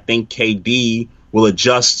end, KD will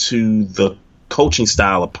adjust to the coaching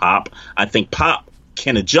style of Pop. I think Pop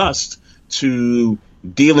can adjust to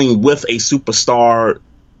dealing with a superstar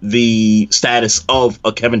the status of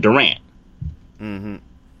a Kevin Durant. Mm-hmm.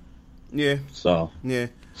 Yeah. So. Yeah.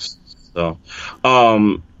 So,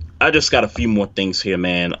 I just got a few more things here,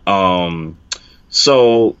 man.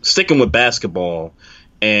 So sticking with basketball,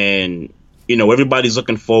 and everybody's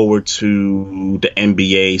looking forward to the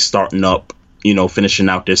NBA starting up, finishing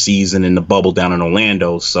out their season in the bubble down in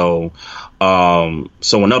Orlando. So an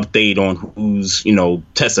update on who's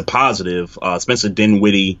tested positive. Spencer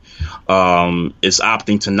Dinwiddie is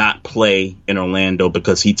opting to not play in Orlando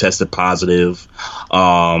because he tested positive.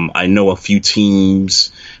 I know a few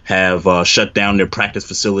teams have shut down their practice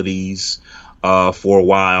facilities for a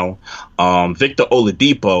while. Victor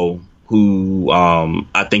Oladipo, who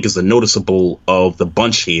I think is the noticeable of the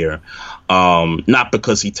bunch here, not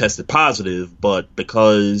because he tested positive, but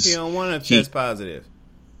because he don't want to test positive.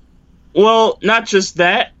 Well, not just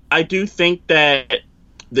that. I do think that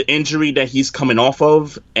the injury that he's coming off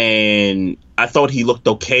of, and I thought he looked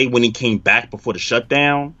okay when he came back before the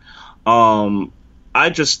shutdown. I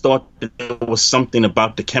just thought that there was something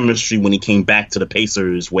about the chemistry when he came back to the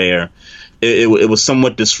Pacers where it was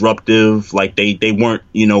somewhat disruptive. Like they weren't,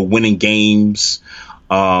 winning games.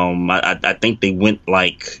 I think they went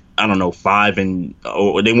like, I don't know,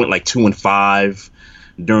 or they went like 2-5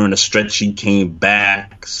 during the stretch he came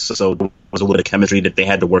back. So there was a little chemistry that they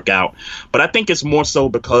had to work out. But I think it's more so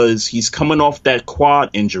because he's coming off that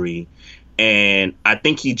quad injury, and I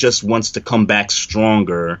think he just wants to come back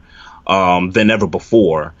stronger than ever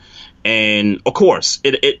before. And of course,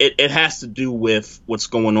 it has to do with what's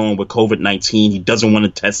going on with COVID-19. He doesn't want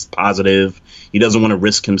to test positive. He doesn't want to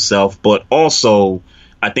risk himself. But also,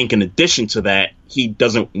 I think in addition to that, he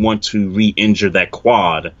doesn't want to re-injure that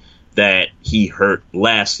quad that he hurt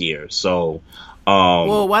last year. So,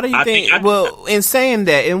 well, why do you think? In saying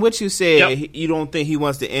that, in what you said, Yep. You don't think he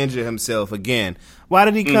wants to injure himself again. Why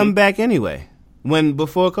did he come back anyway?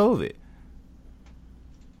 Before COVID?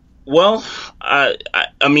 Well, I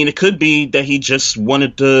mean, it could be that he just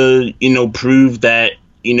wanted to, prove that,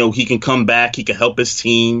 he can come back, he can help his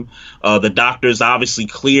team. The doctors obviously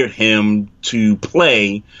cleared him to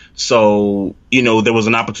play. So, there was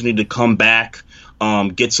an opportunity to come back,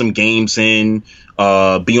 get some games in,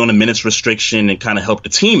 be on a minutes restriction and kind of help the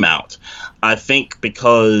team out. I think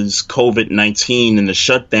because COVID-19 and the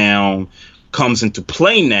shutdown comes into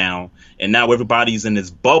play now, and now everybody's in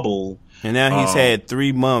this bubble. And now he's had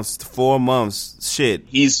 3 months, 4 months. Shit,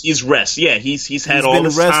 he's rest. Yeah, he's had all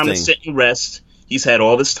this time to sit and rest. He's had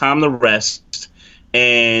all this time to rest,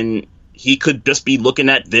 and he could just be looking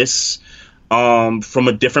at this from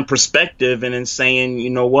a different perspective, and then saying,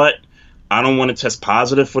 you know what, I don't want to test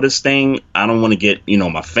positive for this thing. I don't want to get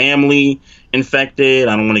my family infected.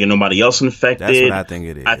 I don't want to get nobody else infected. That's what I think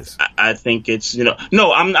it is. I think it's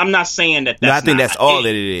no. I'm not saying that. I think that's all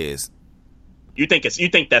that it is. You think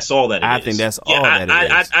that's all that it is? I think that's all that it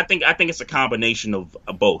is. I think it's a combination of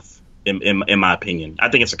both. In my opinion, I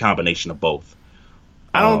think it's a combination of both.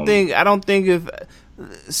 I don't think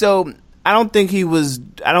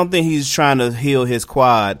he's trying to heal his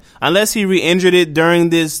quad unless he re-injured it during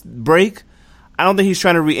this break. I don't think he's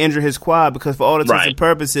trying to re-injure his quad because for all intents and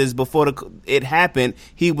purposes, before it happened,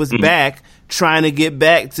 he was back trying to get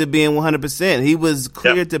back to being 100%. He was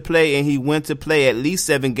cleared to play, and he went to play at least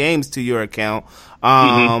 7 games to your account,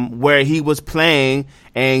 where he was playing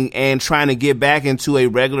and trying to get back into a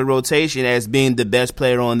regular rotation as being the best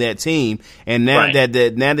player on that team. And now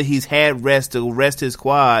that he's had rest to rest his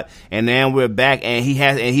quad, and now we're back, and he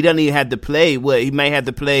doesn't even have to play. He might have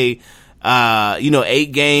to play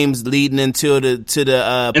 8 games leading into the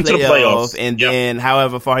playoffs, and then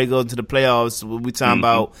however far he goes to the playoffs, we talking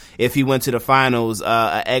about if he went to the finals,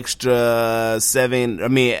 an extra 7. I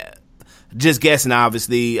mean, just guessing,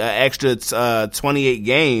 obviously, extra 28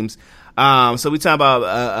 games. So we talking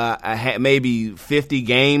about maybe 50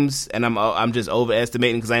 games, and I'm just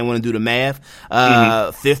overestimating because I didn't want to do the math.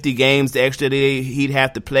 50 games, the extra day he'd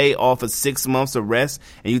have to play off of 6 months of rest,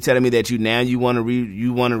 and you telling me that you want to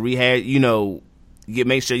rehab,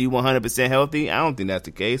 make sure you 100% healthy? I don't think that's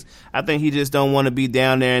the case. I think he just don't want to be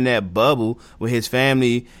down there in that bubble with his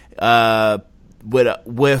family,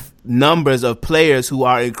 with numbers of players who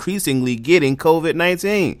are increasingly getting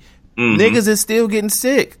COVID-19. Niggas is still getting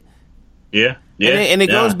sick. Yeah. And it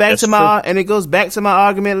goes back to my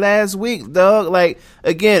argument last week, dog. Like,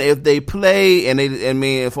 again, if they play and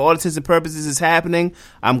if for all intents and purposes it's happening,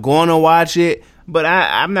 I'm going to watch it. But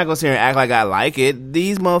I'm not going to sit here and act like I like it.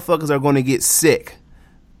 These motherfuckers are going to get sick.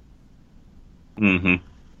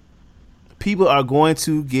 People are going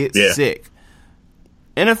to get sick.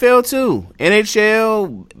 NFL too.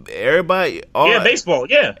 NHL, everybody. Baseball,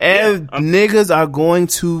 yeah. Niggas are going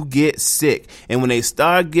to get sick. And when they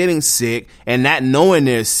start getting sick and not knowing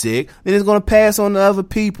they're sick, then it's going to pass on to other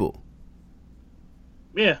people.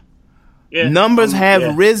 Yeah. Numbers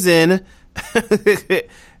have risen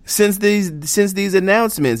since these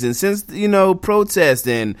announcements and since, protests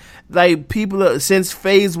and since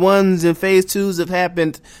phase 1s and phase 2s have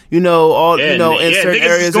happened, in certain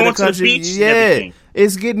areas of the country.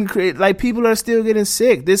 It's getting people are still getting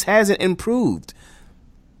sick. This hasn't improved.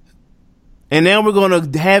 And now we're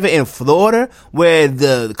going to have it in Florida where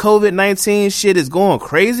the COVID-19 shit is going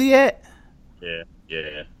crazy at? Yeah.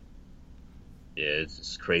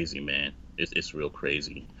 It's crazy, man. It's real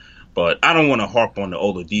crazy. But I don't want to harp on the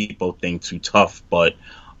Oladipo thing too tough, but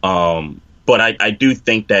I do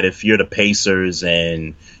think that if you're the Pacers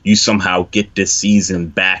and you somehow get this season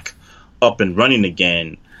back up and running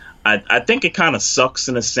again, I think it kind of sucks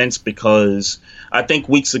in a sense because I think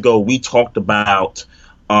weeks ago we talked about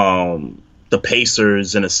the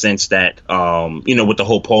Pacers in a sense that, with the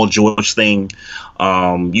whole Paul George thing,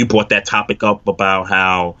 you brought that topic up about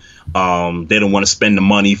how they don't want to spend the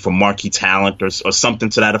money for marquee talent or something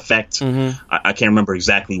to that effect. Mm-hmm. I can't remember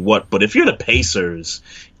exactly what, but if you're the Pacers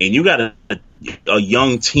and you got a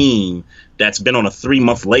young team that's been on a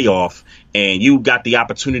 3-month layoff and you got the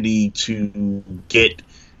opportunity to get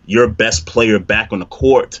your best player back on the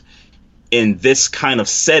court in this kind of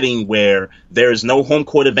setting where there is no home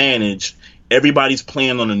court advantage, everybody's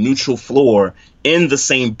playing on a neutral floor in the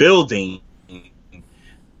same building.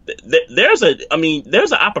 There's an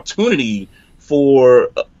opportunity for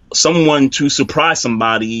someone to surprise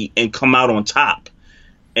somebody and come out on top.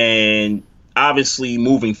 And obviously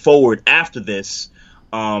moving forward after this,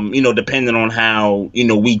 depending on how,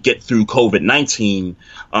 we get through COVID-19,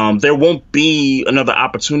 there won't be another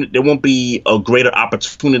opportunity. There won't be a greater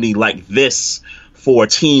opportunity like this for a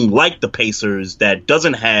team like the Pacers that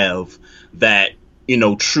doesn't have that,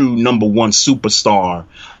 true number one superstar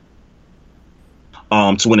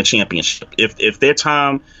to win a championship. If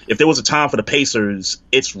there was a time for the Pacers,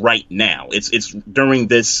 it's right now. It's during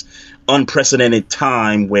this unprecedented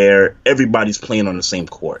time where everybody's playing on the same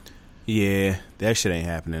court. Yeah, that shit ain't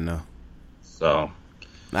happening though. So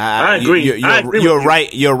I agree. You're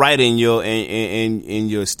right. You're right in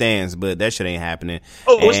your stance, but that shit ain't happening.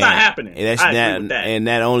 It's not happening. I agree with that. And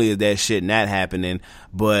not only is that shit not happening,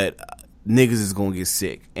 but niggas is gonna get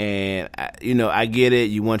sick. And I get it.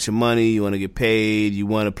 You want your money. You want to get paid. You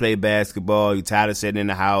want to play basketball. You're tired of sitting in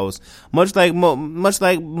the house. Much like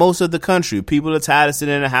most of the country, people are tired of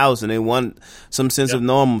sitting in the house and they want some sense of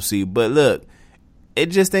normalcy. But look, it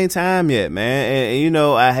just ain't time yet, man. And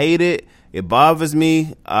I hate it. It bothers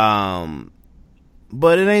me. But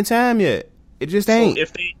it ain't time yet. It just ain't.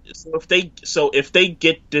 So if they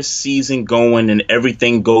get this season going and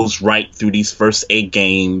everything goes right through these first 8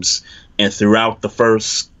 games and throughout the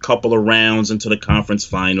first couple of rounds into the conference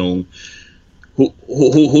final,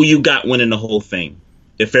 who you got winning the whole thing?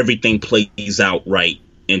 If everything plays out right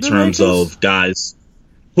in terms of guys,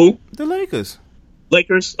 who? The Lakers.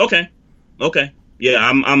 Lakers. Okay. Yeah,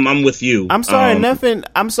 I'm with you. I'm sorry, nothing.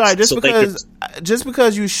 I'm sorry. Just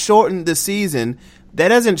because you shortened the season, that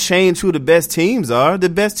doesn't change who the best teams are. The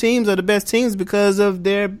best teams are the best teams because of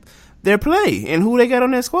their play and who they got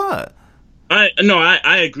on their squad.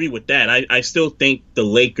 I agree with that. I still think the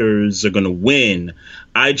Lakers are going to win.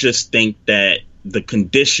 I just think that the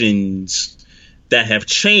conditions that have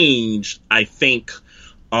changed, I think,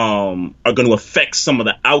 are going to affect some of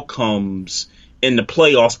the outcomes in the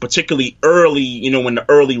playoffs, particularly early, in the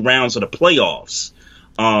early rounds of the playoffs.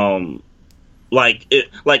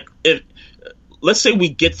 Let's say we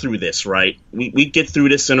get through this, right? We get through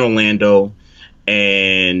this in Orlando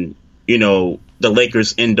and, the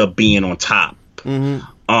Lakers end up being on top.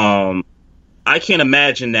 Mm-hmm. I can't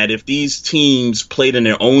imagine that if these teams played in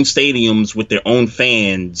their own stadiums with their own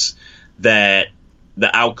fans, that the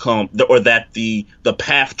outcome or that the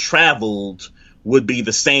path traveled would be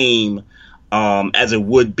the same as it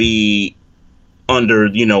would be under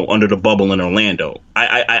the bubble in Orlando.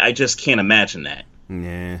 I just can't imagine that.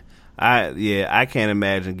 Yeah. I can't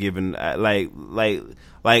imagine giving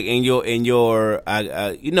in your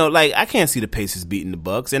I can't see the Pacers beating the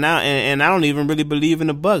Bucks, and I don't even really believe in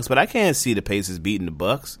the Bucks, but I can't see the Pacers beating the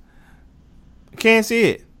Bucks. I can't see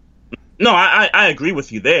it. No, I agree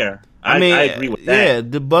with you there. I agree with that. Yeah,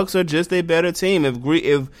 the Bucks are just a better team. If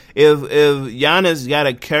Giannis got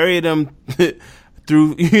to carry them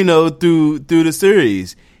through the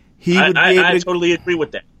series, he would be able to. I totally agree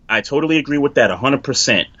with that. I totally agree with that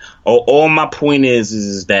 100%. All my point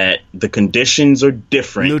is that the conditions are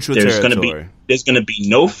different. Neutral there's territory. There's going to be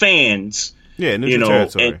no fans. Yeah, neutral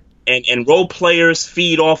territory. And role players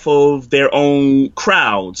feed off of their own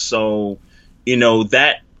crowds. So,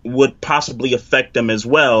 that would possibly affect them as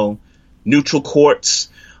well. Neutral courts.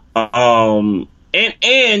 And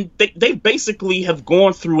they basically have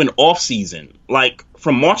gone through an off season. Like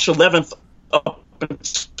from March 11th up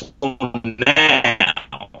until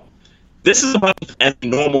now. This is about a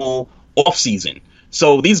normal off season.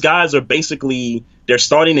 So these guys are they're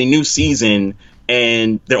starting a new season,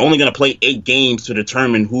 and they're only going to play 8 games to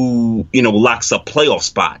determine who, locks up playoff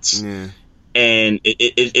spots. Yeah. And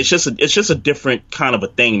it's just a different kind of a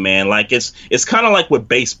thing, man. Like it's kind of like with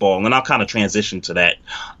baseball, and I'll kind of transition to that.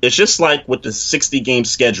 It's just like with the 60-game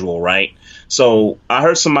schedule, right? So I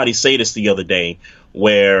heard somebody say this the other day,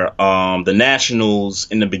 where the Nationals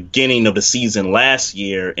in the beginning of the season last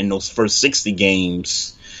year, in those first 60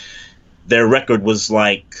 games, their record was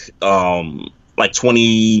like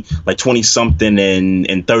 20 something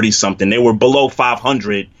and 30 something. They were below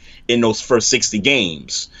 500 in those first 60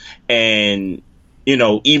 games. And,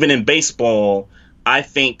 even in baseball, I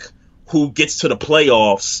think who gets to the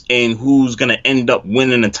playoffs and who's going to end up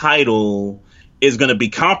winning a title is going to be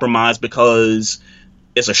compromised, because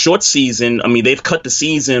it's a short season. I mean, they've cut the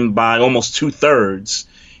season by almost 2/3.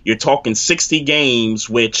 You're talking 60 games,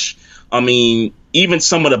 which, even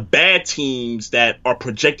some of the bad teams that are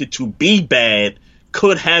projected to be bad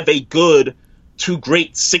could have a good to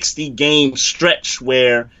great 60-game stretch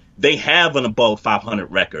where they have an above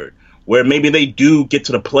 500 record, where maybe they do get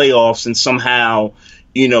to the playoffs and somehow,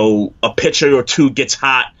 a pitcher or two gets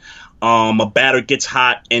hot, a batter gets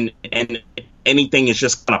hot, and anything is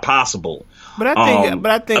just kind of possible. But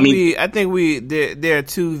I think there are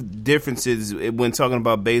two differences when talking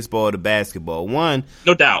about baseball to basketball. One,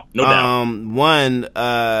 no doubt. One,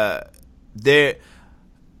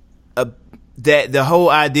 that the whole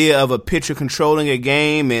idea of a pitcher controlling a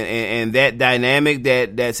game and that dynamic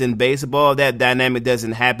that's in baseball, that dynamic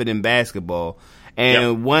doesn't happen in basketball.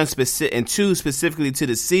 And two, specifically to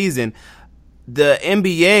the season, the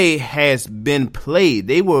NBA has been played.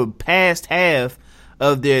 They were past half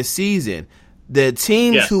of their season. The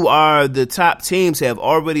teams who are the top teams have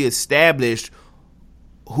already established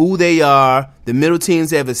who they are. The middle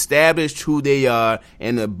teams have established who they are,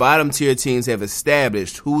 and the bottom tier teams have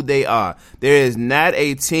established who they are. There is not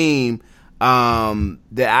a team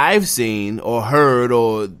that I've seen or heard,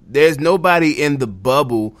 or there's nobody in the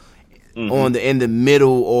bubble in the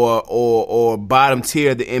middle or bottom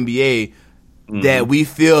tier of the NBA that we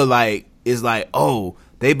feel like is like, oh,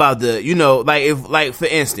 they about to, for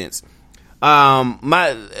instance.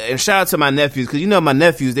 And shout out to my nephews, because my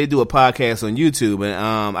nephews, they do a podcast on YouTube, and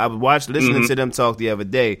I watched listening to them talk the other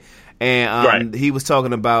day, and he was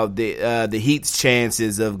talking about the Heat's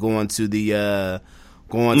chances of going to the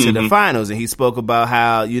the finals, and he spoke about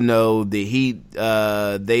how the Heat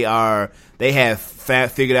they have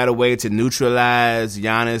figured out a way to neutralize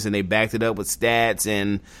Giannis, and they backed it up with stats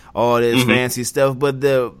and all this fancy stuff. But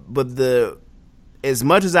the as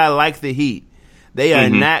much as I like the Heat, they are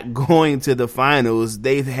not going to the finals.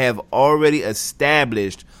 They have already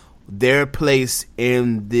established their place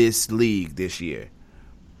in this league this year.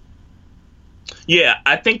 Yeah,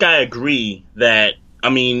 I think I agree that, I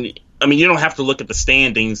mean, you don't have to look at the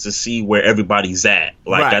standings to see where everybody's at.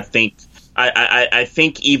 Like, right. I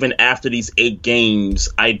think even after these 8 games,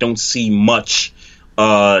 I don't see much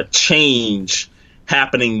change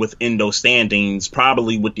happening within those standings,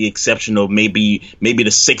 probably with the exception of maybe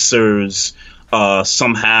the Sixers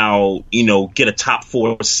somehow, get a top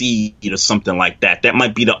 4 seed or something like that. That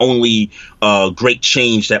might be the only great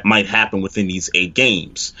change that might happen within these 8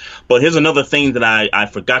 games. But here's another thing that I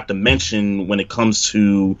forgot to mention when it comes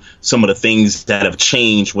to some of the things that have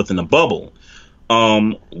changed within the bubble.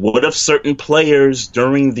 What if certain players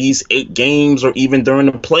during these 8 games or even during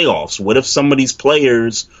the playoffs, what if some of these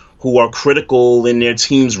players who are critical in their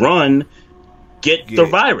team's run get the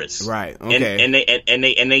virus, right? Okay,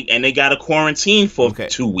 and they got to quarantine for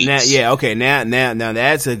 2 weeks. Now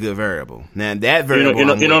that's a good variable. Now that variable,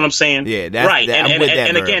 you know what I'm saying? Yeah, right.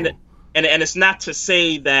 And again, and it's not to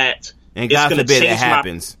say that and God forbid that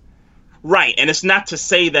happens. Right, and it's not to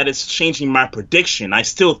say that it's changing my prediction. I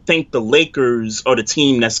still think the Lakers are the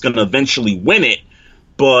team that's going to eventually win it.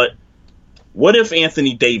 But what if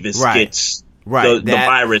Anthony Davis gets the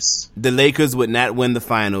virus? The Lakers would not win the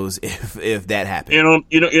finals if that happened.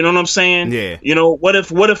 You know what I'm saying? Yeah. What if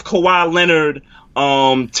Kawhi Leonard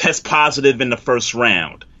tests positive in the first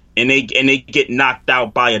round and they get knocked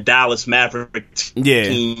out by a Dallas Maverick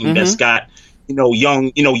team that's got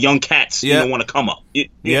young cats want to come up. You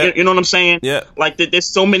know what I'm saying? Yeah. Like there's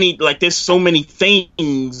so many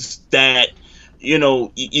things that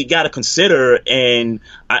you got to consider, and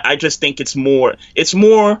I just think it's more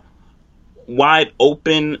wide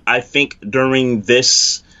open, I think, during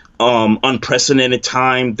this unprecedented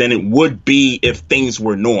time than it would be if things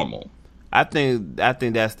were normal. I think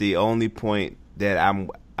that's the only point that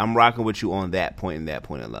I'm rocking with you on, that point and that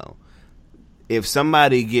point alone. If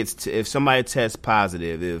somebody tests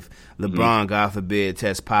positive, if LeBron, God forbid,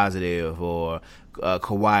 tests positive, or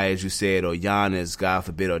Kawhi, as you said, or Giannis, God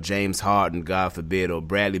forbid, or James Harden, God forbid, or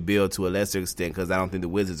Bradley Beal to a lesser extent, because I don't think the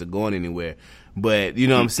Wizards are going anywhere. But you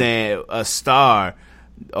know what I'm saying, a star,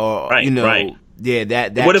 or right. Yeah,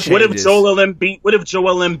 that what if changes. Joel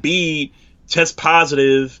Embiid tests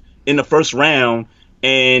positive in the first round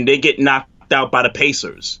and they get knocked out by the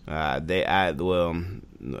Pacers? I'll leave that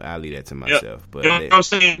to myself. But you know what I'm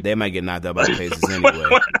saying? They might get knocked out by the Pacers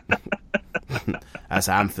anyway. That's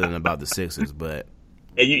how I'm feeling about the Sixers. But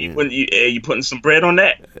you putting some bread on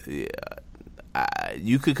that? Yeah,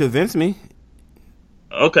 you could convince me.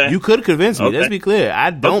 Okay, you could convince me. Okay. Let's be clear. I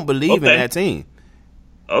don't believe in that team.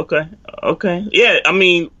 Okay. Yeah, I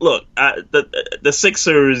mean, look, the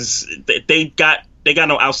Sixers, they got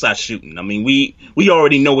no outside shooting. I mean, we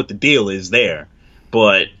already know what the deal is there,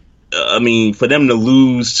 but I mean, for them to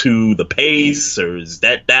lose to the Pacers,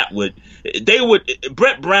 Brett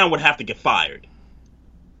Brown would have to get fired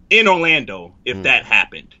in Orlando if that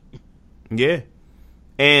happened. Yeah,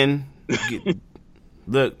 and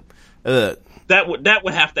look, that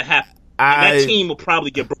would have to happen. That team will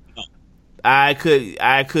probably get broken up. I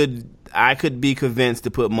could be convinced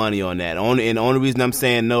to put money on that. And the only reason I'm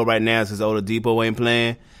saying no right now is because Oladipo ain't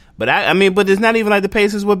playing. But but it's not even like the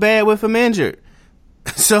Pacers were bad with him injured.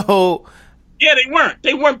 So yeah, they weren't.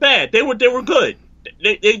 They weren't bad. They were good.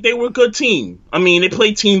 They were a good team. I mean, they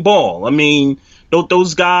played team ball. I mean,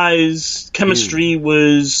 those guys' chemistry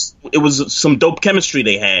was some dope chemistry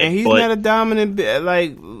they had. And he's not a dominant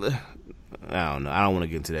like. I don't know. I don't want to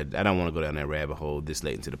get into that. I don't want to go down that rabbit hole this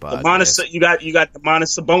late into the podcast. You got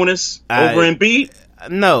Domantas Sabonis over Embiid?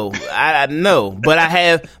 No, I know, but I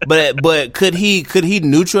have. But could he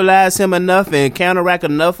neutralize him enough and counteract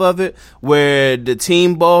enough of it where the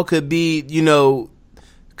team ball could be,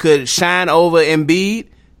 could shine over Embiid?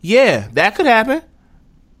 Yeah, that could happen.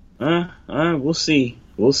 We'll see.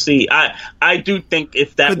 I do think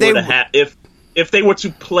if that were to happen, if they were to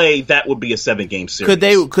play, that would be a 7-game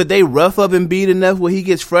series. Could they rough up Embiid enough where he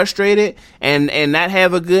gets frustrated and not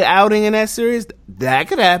have a good outing in that series? That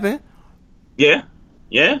could happen. Yeah.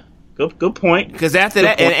 Good point. Because after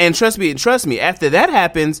that, and trust me, after that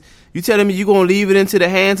happens, you telling me you're gonna leave it into the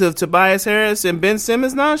hands of Tobias Harris and Ben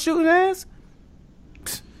Simmons non-shooting ass?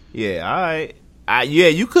 Yeah, all right.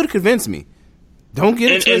 You could convince me. Don't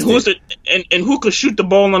get it twisted. And who could shoot the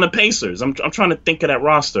ball on the Pacers? I'm trying to think of that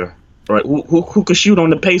roster. Right, who could shoot on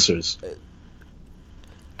the Pacers?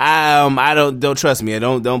 I don't trust me.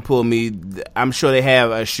 Don't pull me. I'm sure they have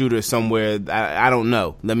a shooter somewhere. I don't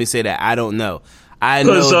know. Let me say that I don't know. I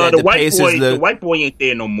know that the white boy ain't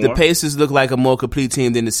there no more. The Pacers look like a more complete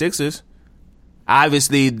team than the Sixers.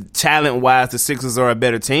 Obviously, talent wise, the Sixers are a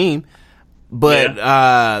better team, but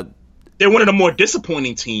they're one of the more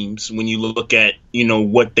disappointing teams when you look at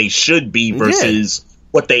what they should be versus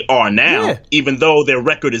what they are now, even though their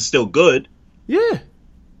record is still good.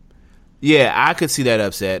 Yeah, I could see that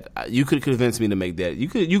upset. You could convince me to make that.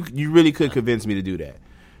 You really could convince me to do that.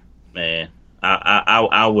 Man,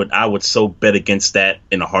 I would so bet against that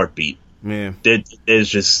in a heartbeat. Man, there's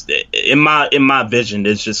just in my vision,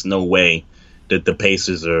 there's just no way that the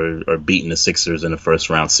Pacers are beating the Sixers in the first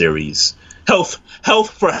round series. Health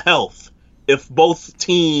for health. If both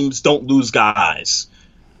teams don't lose guys.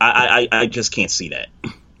 I just can't see that.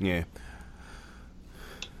 Yeah.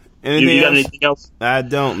 You got anything else? I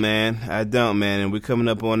don't, man. And we're coming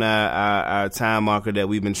up on our time marker that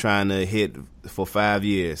we've been trying to hit for 5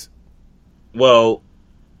 years. Well,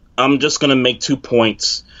 I'm just going to make 2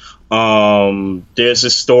 points. There's a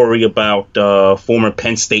story about former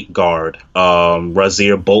Penn State guard,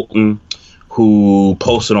 Rasir Bolton, who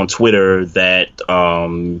posted on Twitter that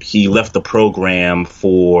he left the program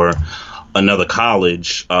for another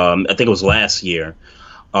college. I think it was last year.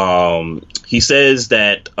 He says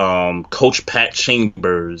that Coach Pat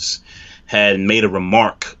Chambers had made a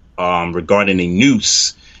remark regarding a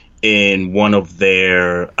noose in one of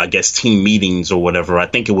their, I guess, team meetings or whatever. I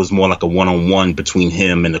think it was more like a one-on-one between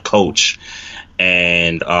him and the coach.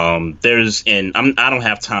 And I don't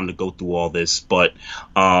have time to go through all this, but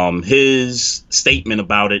his statement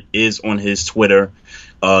about it is on his Twitter.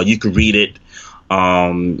 You can read it.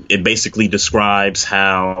 It basically describes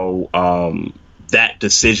how that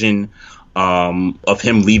decision of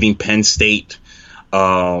him leaving Penn State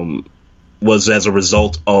was as a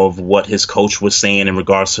result of what his coach was saying in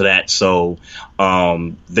regards to that. So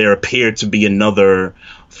there appeared to be another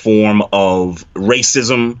form of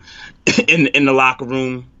racism in the locker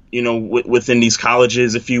room, within these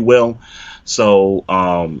colleges, if you will. So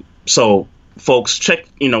folks,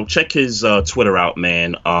 check his Twitter out,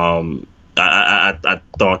 man. I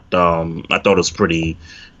thought it was pretty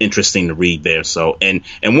interesting to read there. So and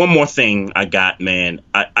one more thing I got, man,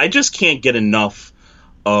 I just can't get enough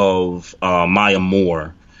of Maya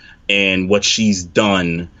Moore and what she's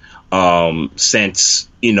done since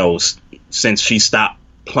she stopped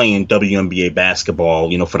playing WNBA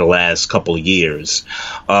basketball, for the last couple of years.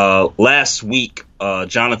 Last week,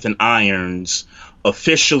 Jonathan Irons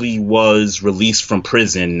officially was released from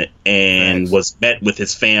prison and was met with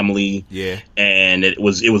his family. Yeah, and it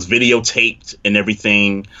was videotaped and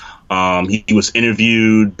everything. He was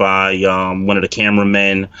interviewed by one of the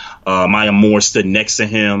cameramen. Maya Moore stood next to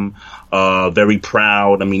him, very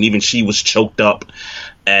proud. I mean, even she was choked up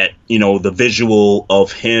at the visual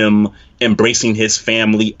of him embracing his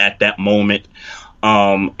family at that moment.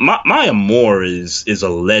 Maya Moore is a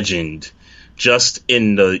legend, just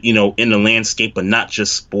in the landscape of not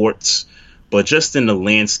just sports, but just in the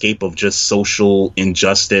landscape of just social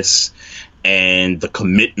injustice and the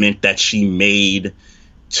commitment that she made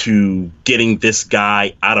to getting this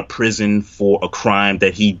guy out of prison for a crime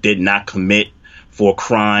that he did not commit, for a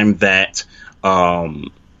crime that,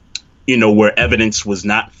 where evidence was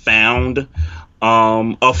not found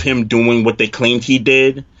of him doing what they claimed he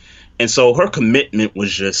did. And so her commitment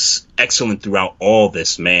was just excellent throughout all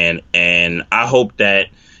this, man. And I hope that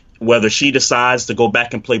whether she decides to go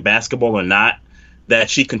back and play basketball or not, that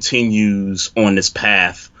she continues on this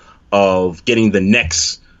path of getting the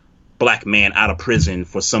next black man out of prison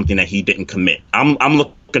for something that he didn't commit. I'm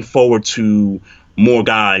looking forward to more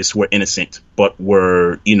guys who are innocent but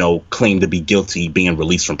were, claimed to be guilty being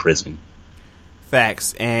released from prison.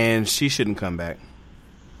 Facts. And she shouldn't come back.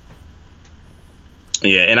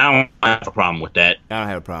 Yeah, and I don't have a problem with that. I don't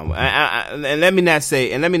have a problem with and let me not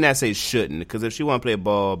say shouldn't, because if she want to play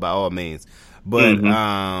ball, by all means. But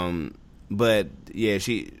but yeah,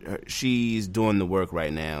 she's doing the work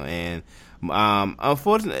right now, and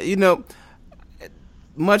unfortunately,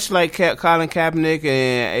 much like Colin Kaepernick,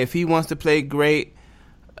 and if he wants to play great,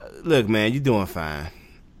 look, man, you're doing fine.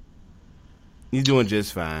 You're doing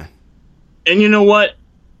just fine. And you know what?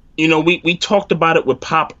 We talked about it with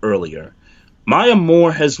Pop earlier. Maya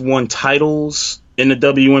Moore has won titles in the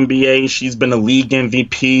WNBA. She's been a league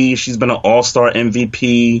MVP. She's been an all-star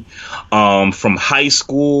MVP. From high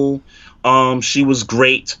school, she was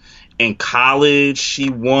great. In college,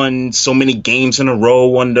 she won so many games in a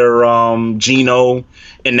row under Gino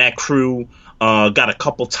and that crew. Got a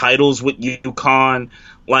couple titles with UConn.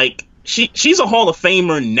 Like, she's a Hall of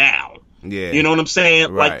Famer now. Yeah. You know what I'm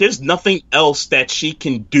saying? Right. Like, there's nothing else that she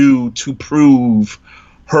can do to prove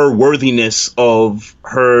her worthiness of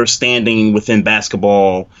her standing within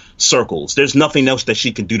basketball circles. There's nothing else that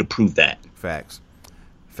she can do to prove that. Facts.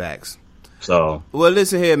 So, well,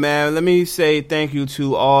 listen here, man. Let me say thank you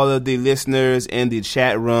to all of the listeners in the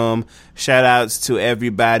chat room. Shout outs to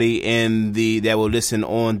everybody that will listen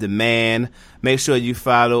on demand. Make sure you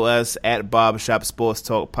follow us at Barbershop Sports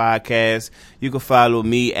Talk Podcast. You can follow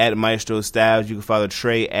me at Maestro Styles. You can follow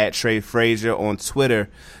Trey at Trey Frazier on Twitter.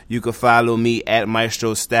 You can follow me at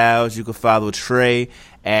Maestro Styles. You can follow Trey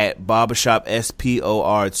at Barbershop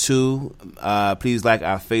SPOR2. Please like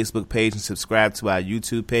our Facebook page and subscribe to our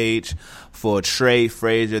YouTube page. For Trey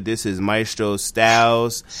Frazier, this is Maestro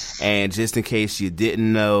Styles. And just in case you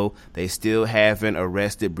didn't know, they still haven't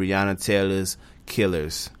arrested Breonna Taylor's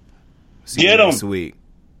killers. See you next week.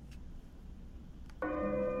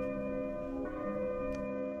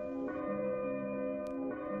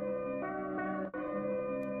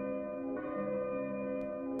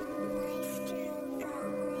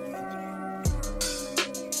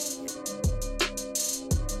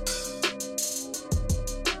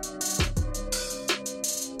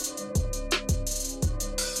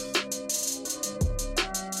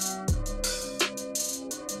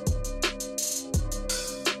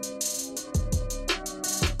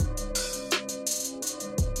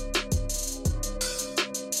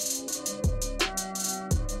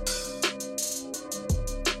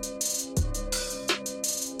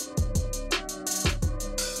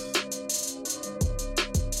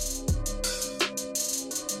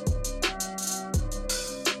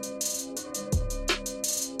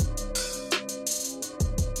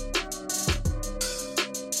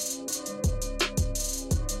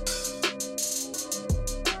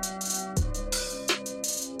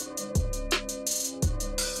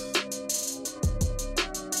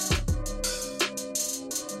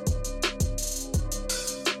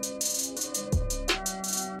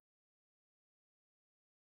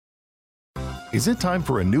 Is it time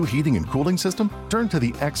for a new heating and cooling system? Turn to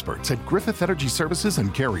the experts at Griffith Energy Services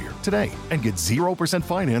and Carrier today and get 0%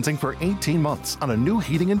 financing for 18 months on a new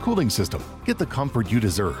heating and cooling system. Get the comfort you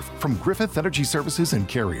deserve from Griffith Energy Services and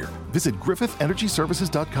Carrier. Visit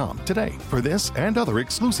griffitenergyservices.com today for this and other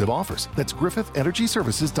exclusive offers. That's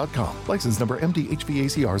griffitenergyservices.com. License number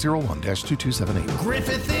MDHVACR 01-2278.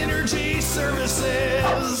 Griffith Energy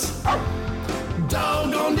Services.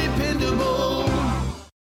 Doggone dependable.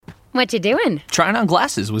 What you doing? Trying on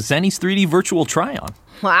glasses with Zenny's 3D virtual try-on.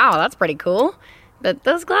 Wow, that's pretty cool. But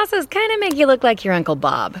those glasses kind of make you look like your Uncle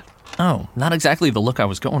Bob. Oh, not exactly the look I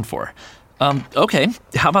was going for. Okay,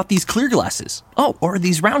 how about these clear glasses? Oh, or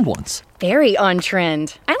these round ones? Very on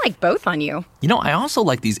trend. I like both on you. You know, I also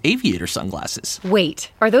like these aviator sunglasses. Wait,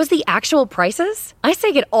 are those the actual prices? I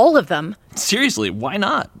say get all of them. Seriously, why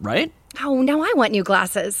not, right? Oh, now I want new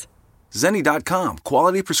glasses. Zenni.com.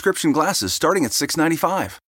 Quality prescription glasses starting at $6.95.